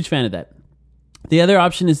 Not a huge fan of that. The other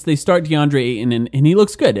option is they start DeAndre Ayton and he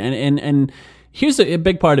looks good. And here's a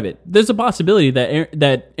big part of it. There's a possibility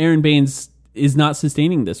that Aaron Baynes is not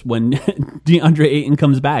sustaining this when DeAndre Ayton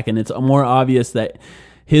comes back, and it's more obvious that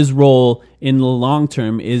his role in the long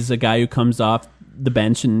term is a guy who comes off the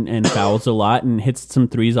bench and fouls a lot and hits some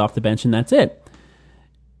threes off the bench, and that's it.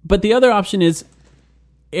 But the other option is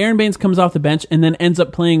Aaron Baynes comes off the bench and then ends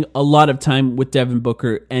up playing a lot of time with Devin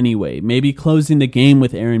Booker anyway, maybe closing the game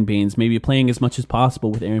with Aaron Baynes, maybe playing as much as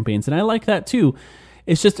possible with Aaron Baynes, and I like that too.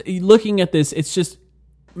 It's just, looking at this, it's just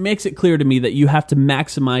makes it clear to me that you have to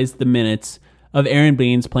maximize the minutes of Aaron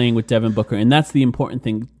Baynes playing with Devin Booker, and that's the important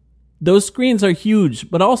thing. Those screens are huge,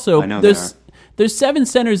 but also there's 7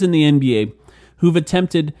 centers in the NBA who've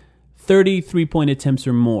attempted 30 3-point attempts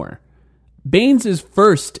or more. Baynes is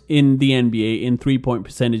first in the NBA in 3-point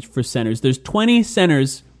percentage for centers. There's 20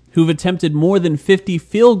 centers who've attempted more than 50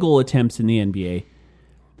 field goal attempts in the NBA.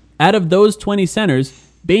 Out of those 20 centers,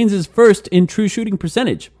 Baynes is first in true shooting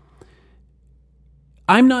percentage.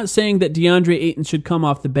 I'm not saying that DeAndre Ayton should come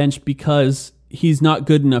off the bench because he's not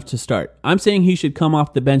good enough to start. I'm saying he should come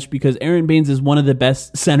off the bench because Aaron Baynes is one of the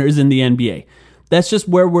best centers in the NBA. That's just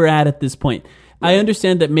where we're at this point. I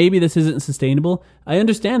understand that maybe this isn't sustainable. I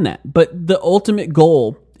understand that. But the ultimate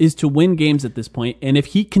goal is to win games at this point. And if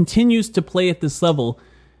he continues to play at this level,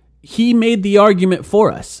 he made the argument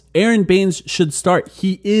for us. Aaron Baynes should start.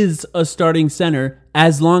 He is a starting center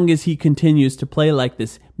as long as he continues to play like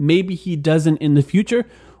this. Maybe he doesn't in the future,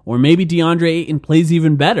 or maybe DeAndre Ayton plays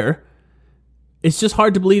even better. It's just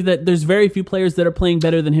hard to believe that there's very few players that are playing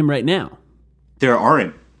better than him right now. There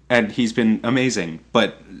aren't. and he's been amazing.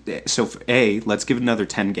 But so let's give it another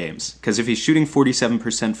 10 games, because if he's shooting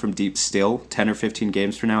 47% from deep still 10 or 15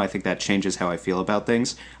 games from now, I think that changes how I feel about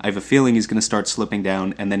things. I have a feeling he's going to start slipping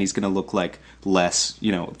down, and then he's going to look like less,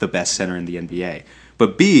 the best center in the NBA.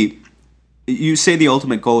 But B, you say the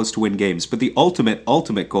ultimate goal is to win games, but the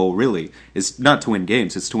ultimate goal really is not to win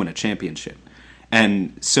games, it's to win a championship.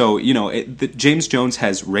 And so, James Jones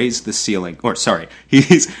has raised the ceiling,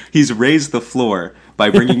 he's raised the floor by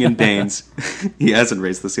bringing in Baines. He hasn't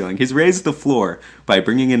raised the ceiling. He's raised the floor by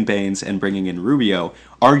bringing in Baines and bringing in Rubio,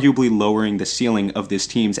 arguably lowering the ceiling of this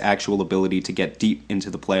team's actual ability to get deep into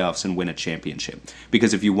the playoffs and win a championship.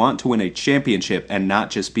 Because if you want to win a championship and not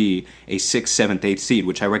just be a 6th, 7th, 8th seed,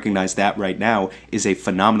 which I recognize that right now is a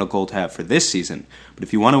phenomenal goal to have for this season, but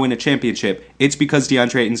if you want to win a championship, it's because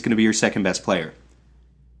DeAndre Ayton's going to be your second best player.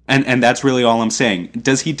 And that's really all I'm saying.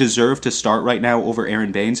 Does he deserve to start right now over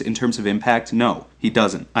Aaron Baines in terms of impact? No, he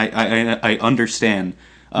doesn't. I understand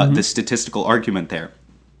the statistical argument there.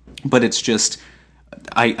 But it's just,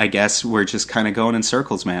 I guess we're just kind of going in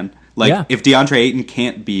circles, man. If DeAndre Ayton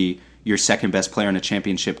can't be your second best player in a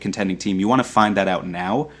championship contending team, you want to find that out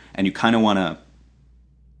now, and you kind of want to,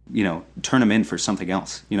 turn him in for something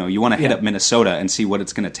else. You want to hit up Minnesota and see what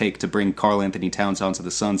it's going to take to bring Karl Anthony Towns onto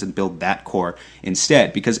the Suns and build that core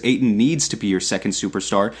instead, because Ayton needs to be your second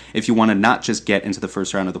superstar if you want to not just get into the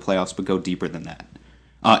first round of the playoffs, but go deeper than that.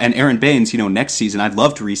 And Aaron Baines, next season, I'd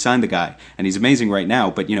love to re-sign the guy, and he's amazing right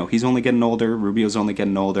now, but, he's only getting older, Rubio's only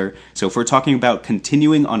getting older, so if we're talking about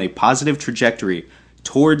continuing on a positive trajectory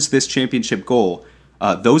towards this championship goal,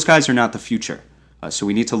 those guys are not the future, so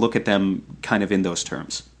we need to look at them kind of in those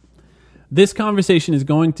terms. This conversation is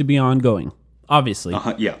going to be ongoing, obviously.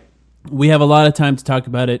 Yeah. We have a lot of time to talk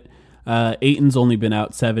about it. Ayton's only been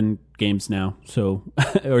out 7 games now,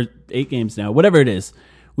 or 8 games now, whatever it is.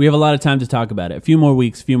 We have a lot of time to talk about it. A few more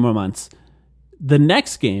weeks, a few more months. The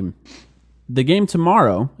next game, the game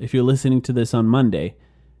tomorrow, if you're listening to this on Monday,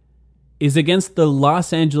 is against the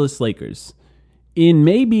Los Angeles Lakers in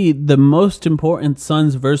maybe the most important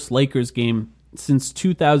Suns versus Lakers game since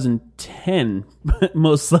 2010,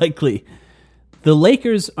 most likely. The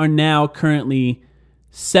Lakers are now currently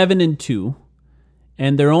 7-2,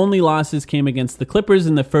 and their only losses came against the Clippers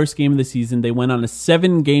in the first game of the season. They went on a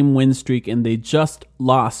 7-game win streak, and they just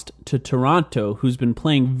lost to Toronto, who's been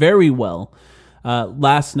playing very well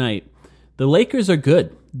last night. The Lakers are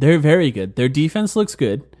good. They're very good. Their defense looks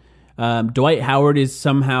good. Dwight Howard is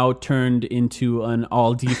somehow turned into an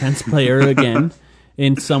all-defense player again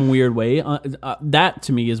in some weird way. That,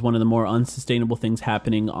 to me, is one of the more unsustainable things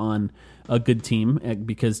happening on a good team,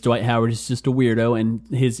 because Dwight Howard is just a weirdo and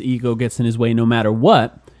his ego gets in his way no matter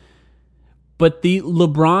what. But the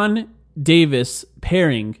LeBron-Davis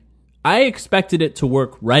pairing, I expected it to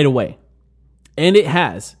work right away. And it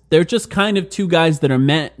has. They're just kind of two guys that are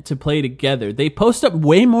meant to play together. They post up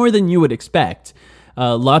way more than you would expect.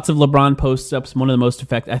 Lots of LeBron post-ups, one of the most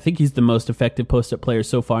effective. I think he's the most effective post-up player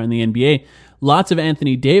so far in the NBA. Lots of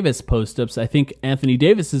Anthony Davis post-ups. I think Anthony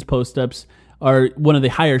Davis's post-ups are one of the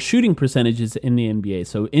higher shooting percentages in the NBA.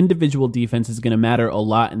 So individual defense is going to matter a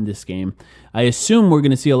lot in this game. I assume we're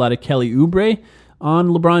going to see a lot of Kelly Oubre on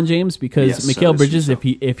LeBron James, because Mikal Bridges,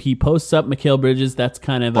 if he posts up Mikal Bridges, that's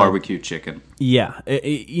kind of barbecue chicken. Yeah.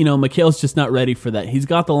 Mikal's just not ready for that. He's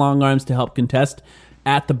got the long arms to help contest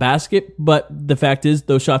at the basket, but the fact is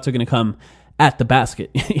those shots are going to come at the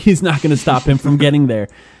basket. He's not going to stop him from getting there.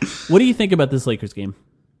 What do you think about this Lakers game?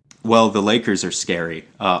 Well, the Lakers are scary.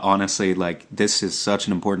 Honestly, this is such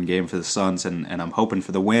an important game for the Suns, and I'm hoping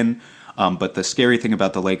for the win. But the scary thing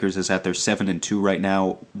about the Lakers is that they're 7-2 right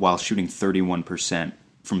now while shooting 31%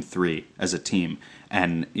 from 3 as a team.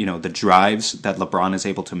 And, the drives that LeBron is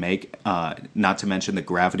able to make, not to mention the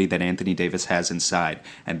gravity that Anthony Davis has inside,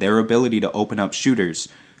 and their ability to open up shooters,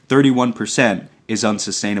 31% is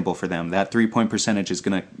unsustainable for them. That 3-point percentage is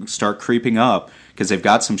going to start creeping up because they've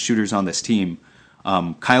got some shooters on this team.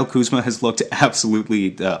 Kyle Kuzma has looked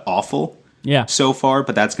absolutely awful so far,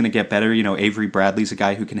 but that's going to get better. Avery Bradley's a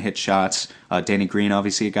guy who can hit shots. Danny Green,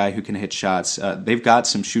 obviously, a guy who can hit shots. They've got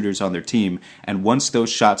some shooters on their team, and once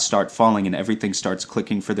those shots start falling and everything starts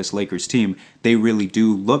clicking for this Lakers team, they really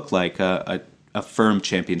do look like a firm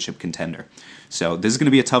championship contender. So this is going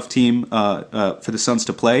to be a tough team for the Suns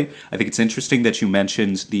to play. I think it's interesting that you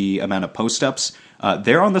mentioned the amount of post-ups.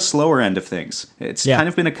 They're on the slower end of things. It's kind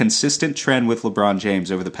of been a consistent trend with LeBron James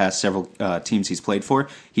over the past several teams he's played for.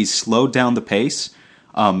 He's slowed down the pace,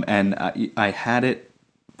 and I had it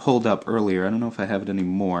pulled up earlier. I don't know if I have it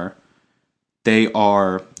anymore. They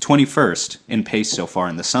are 21st in pace so far,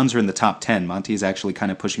 and the Suns are in the top 10. Monty is actually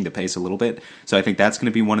kind of pushing the pace a little bit. So I think that's going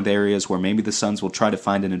to be one of the areas where maybe the Suns will try to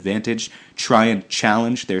find an advantage, try and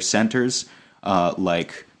challenge their centers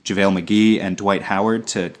like JaVale McGee and Dwight Howard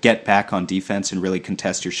to get back on defense and really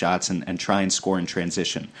contest your shots and try and score in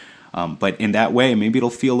transition. But in that way, maybe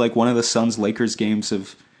it'll feel like one of the Suns-Lakers games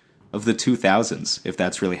of the 2000s, if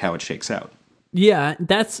that's really how it shakes out. Yeah,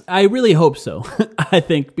 I really hope so. I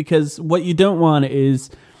think, because what you don't want is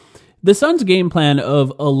the Suns' game plan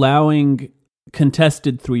of allowing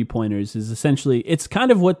contested three-pointers is essentially, it's kind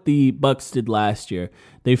of what the Bucks did last year.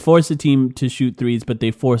 They force a team to shoot threes, but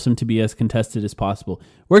they force them to be as contested as possible.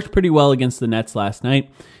 Worked pretty well against the Nets last night.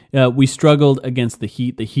 We struggled against the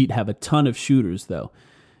Heat. The Heat have a ton of shooters, though.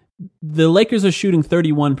 The Lakers are shooting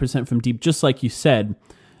 31% from deep, just like you said.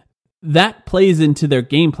 That plays into their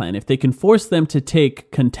game plan. If they can force them to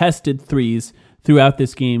take contested threes throughout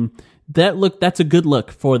this game, that's a good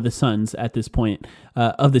look for the Suns at this point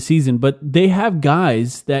of the season. But they have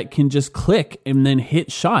guys that can just click and then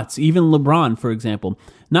hit shots. Even LeBron, for example,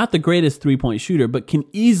 not the greatest three-point shooter, but can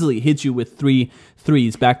easily hit you with 3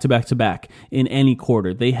 threes back to back to back in any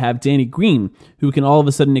quarter. They have Danny Green, who can all of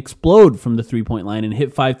a sudden explode from the three-point line and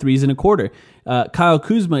hit 5 threes in a quarter. Kyle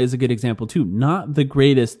Kuzma is a good example too. Not the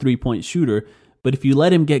greatest three-point shooter, but if you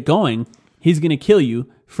let him get going, he's going to kill you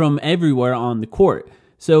from everywhere on the court.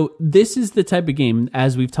 So this is the type of game,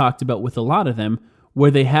 as we've talked about with a lot of them,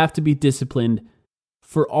 where they have to be disciplined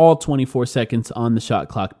for all 24 seconds on the shot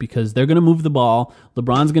clock, because they're going to move the ball.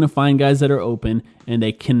 LeBron's going to find guys that are open, and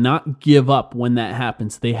they cannot give up when that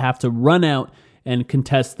happens. They have to run out and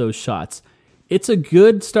contest those shots. It's a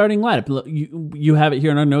good starting lineup. You have it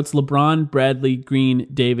here in our notes: LeBron, Bradley, Green,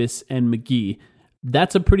 Davis, and McGee.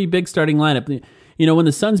 That's a pretty big starting lineup. You know, when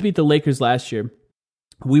the Suns beat the Lakers last year,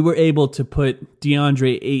 we were able to put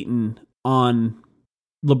DeAndre Ayton on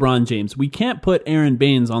LeBron James. We can't put Aaron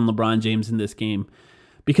Baines on LeBron James in this game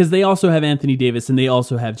because they also have Anthony Davis and they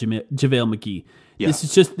also have JaVale McGee. Yeah. This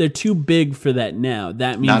is just, they're too big for that now.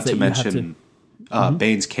 That means not that to you mention have to...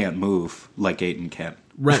 Baines can't move like Ayton can.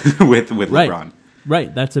 Right. with LeBron.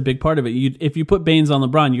 Right. That's a big part of it. If you put Baines on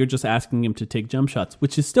LeBron, you're just asking him to take jump shots,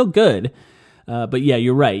 which is still good. But yeah,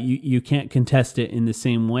 you're right. You can't contest it in the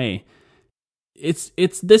same way. This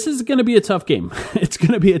is going to be a tough game. It's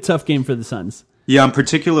going to be a tough game for the Suns. Yeah, I'm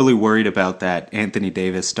particularly worried about that Anthony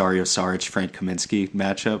Davis, Dario Saric, Frank Kaminsky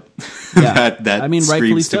matchup. Yeah. that I mean,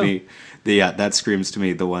 rightfully screams to so. me. That screams to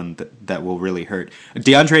me the one that will really hurt.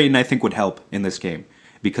 DeAndre Ayton, I think, would help in this game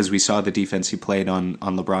because we saw the defense he played on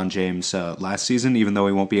LeBron James last season, even though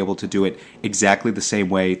he won't be able to do it exactly the same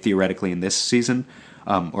way theoretically in this season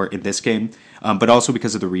or in this game. But also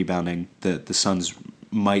because of the rebounding, the Suns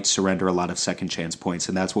might surrender a lot of second chance points,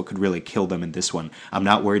 and that's what could really kill them in this one. I'm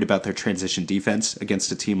not worried about their transition defense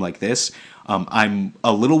against a team like this. I'm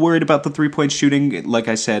a little worried about the three-point shooting. Like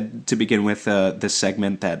I said to begin with this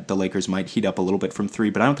segment, that the Lakers might heat up a little bit from three,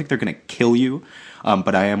 but I don't think they're going to kill you.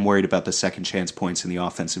 But I am worried about the second chance points and the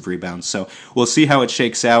offensive rebounds. So we'll see how it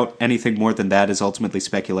shakes out. Anything more than that is ultimately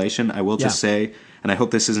speculation. I will just say, and I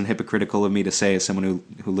hope this isn't hypocritical of me to say as someone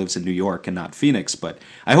who lives in New York and not Phoenix, but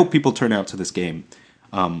I hope people turn out to this game.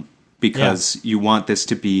 Because you want this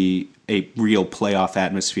to be a real playoff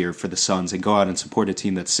atmosphere for the Suns and go out and support a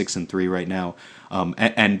team that's 6-3 right now.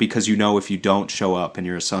 And because you know if you don't show up and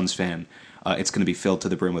you're a Suns fan, it's going to be filled to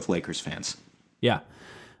the brim with Lakers fans. Yeah.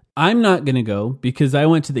 I'm not going to go because I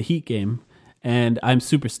went to the Heat game and I'm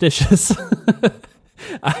superstitious.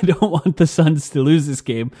 I don't want the Suns to lose this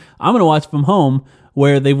game. I'm going to watch from home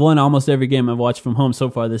where they've won almost every game I've watched from home so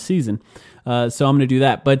far this season. So I'm going to do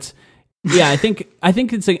that. But yeah, I think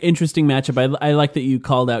it's an interesting matchup. I like that you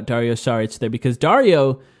called out Dario Saric there because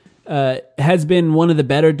Dario has been one of the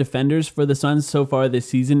better defenders for the Suns so far this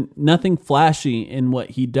season. Nothing flashy in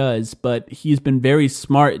what he does, but he's been very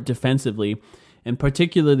smart defensively and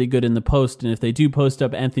particularly good in the post. And if they do post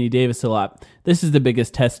up Anthony Davis a lot, this is the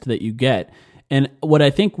biggest test that you get. And what I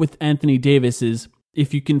think with Anthony Davis is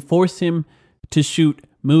if you can force him to shoot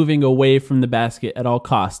moving away from the basket at all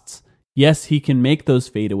costs, yes, he can make those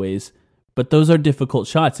fadeaways, but those are difficult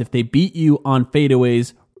shots. If they beat you on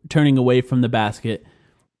fadeaways turning away from the basket,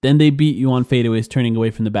 then they beat you on fadeaways turning away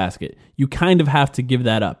from the basket. You kind of have to give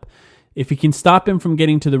that up. If you can stop him from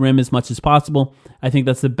getting to the rim as much as possible, I think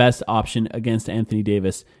that's the best option against Anthony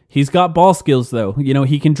Davis. He's got ball skills, though. You know,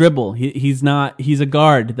 he can dribble. He's a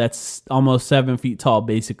guard that's almost 7 feet tall,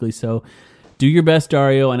 basically. So do your best,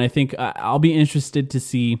 Dario, and I think I'll be interested to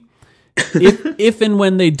see if and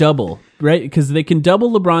when they double, right? Because they can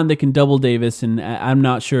double LeBron, they can double Davis, and I'm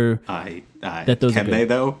not sure that those can are good. they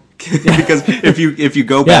though? Because if you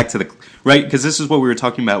go back to the right, because this is what we were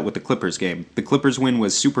talking about with the Clippers game. The Clippers win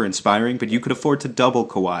was super inspiring, but you could afford to double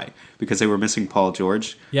Kawhi because they were missing Paul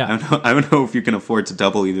George. Yeah. I don't know if you can afford to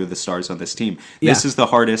double either of the stars on this team. This is the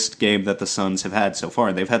hardest game that the Suns have had so far,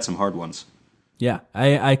 and they've had some hard ones. Yeah,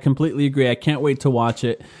 I completely agree. I can't wait to watch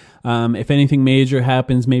it. If anything major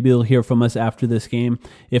happens, maybe you'll hear from us after this game.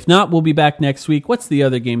 If not, we'll be back next week. What's the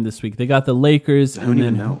other game this week? They got the Lakers. I don't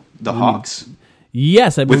even know. The Hawks.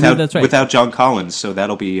 Yes, I believe that's right. Without John Collins, so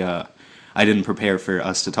that'll be... I didn't prepare for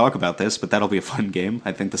us to talk about this, but that'll be a fun game.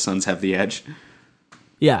 I think the Suns have the edge.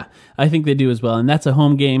 Yeah, I think they do as well. And that's a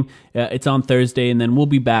home game. It's on Thursday, and then we'll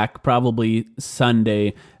be back probably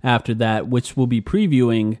Sunday after that, which we'll be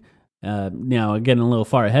previewing... now, getting a little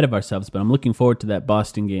far ahead of ourselves, but I'm looking forward to that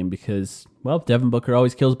Boston game because, well, Devin Booker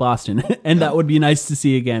always kills Boston, and that would be nice to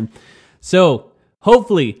see again. So,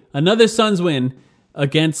 hopefully, another Suns win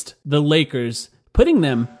against the Lakers, putting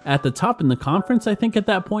them at the top in the conference, I think, at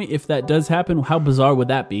that point. If that does happen, how bizarre would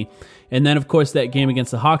that be? And then, of course, that game against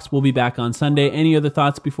the Hawks will be back on Sunday. Any other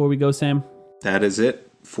thoughts before we go, Sam? That is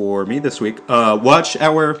it for me this week.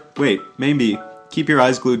 Maybe keep your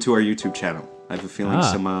eyes glued to our YouTube channel. I have a feeling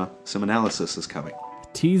some analysis is coming.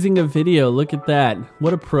 Teasing a video. Look at that.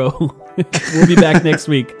 What a pro. We'll be back next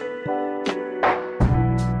week.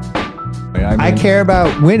 I care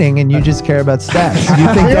about winning, and you just care about stats.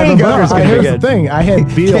 You think Devin Booker's going to be good? Here's the thing. I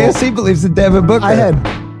had Beal. KFC believes in Devin Booker. I had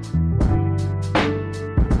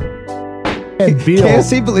Beal.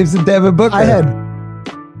 KFC believes in Devin Booker. I had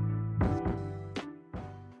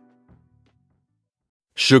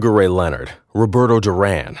Sugar Ray Leonard, Roberto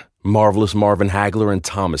Duran, Marvelous Marvin Hagler, and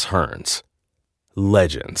Thomas Hearns.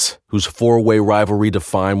 Legends, whose four-way rivalry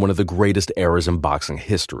defined one of the greatest eras in boxing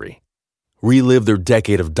history. Relive their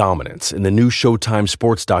decade of dominance in the new Showtime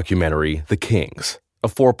sports documentary, The Kings, a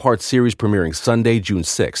 4-part series premiering Sunday, June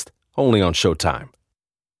 6th, only on Showtime.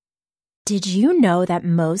 Did you know that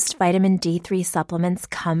most vitamin D3 supplements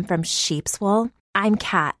come from sheep's wool? I'm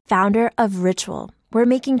Kat, founder of Ritual. We're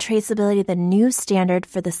making traceability the new standard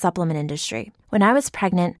for the supplement industry. When I was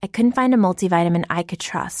pregnant, I couldn't find a multivitamin I could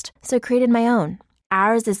trust, so I created my own.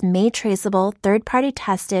 Ours is made traceable, third-party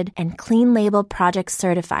tested, and clean label project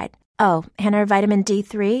certified. Oh, and our vitamin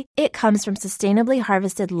D3? It comes from sustainably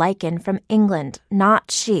harvested lichen from England, not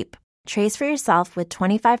sheep. Trace for yourself with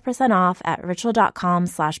 25% off at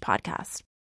ritual.com/podcast.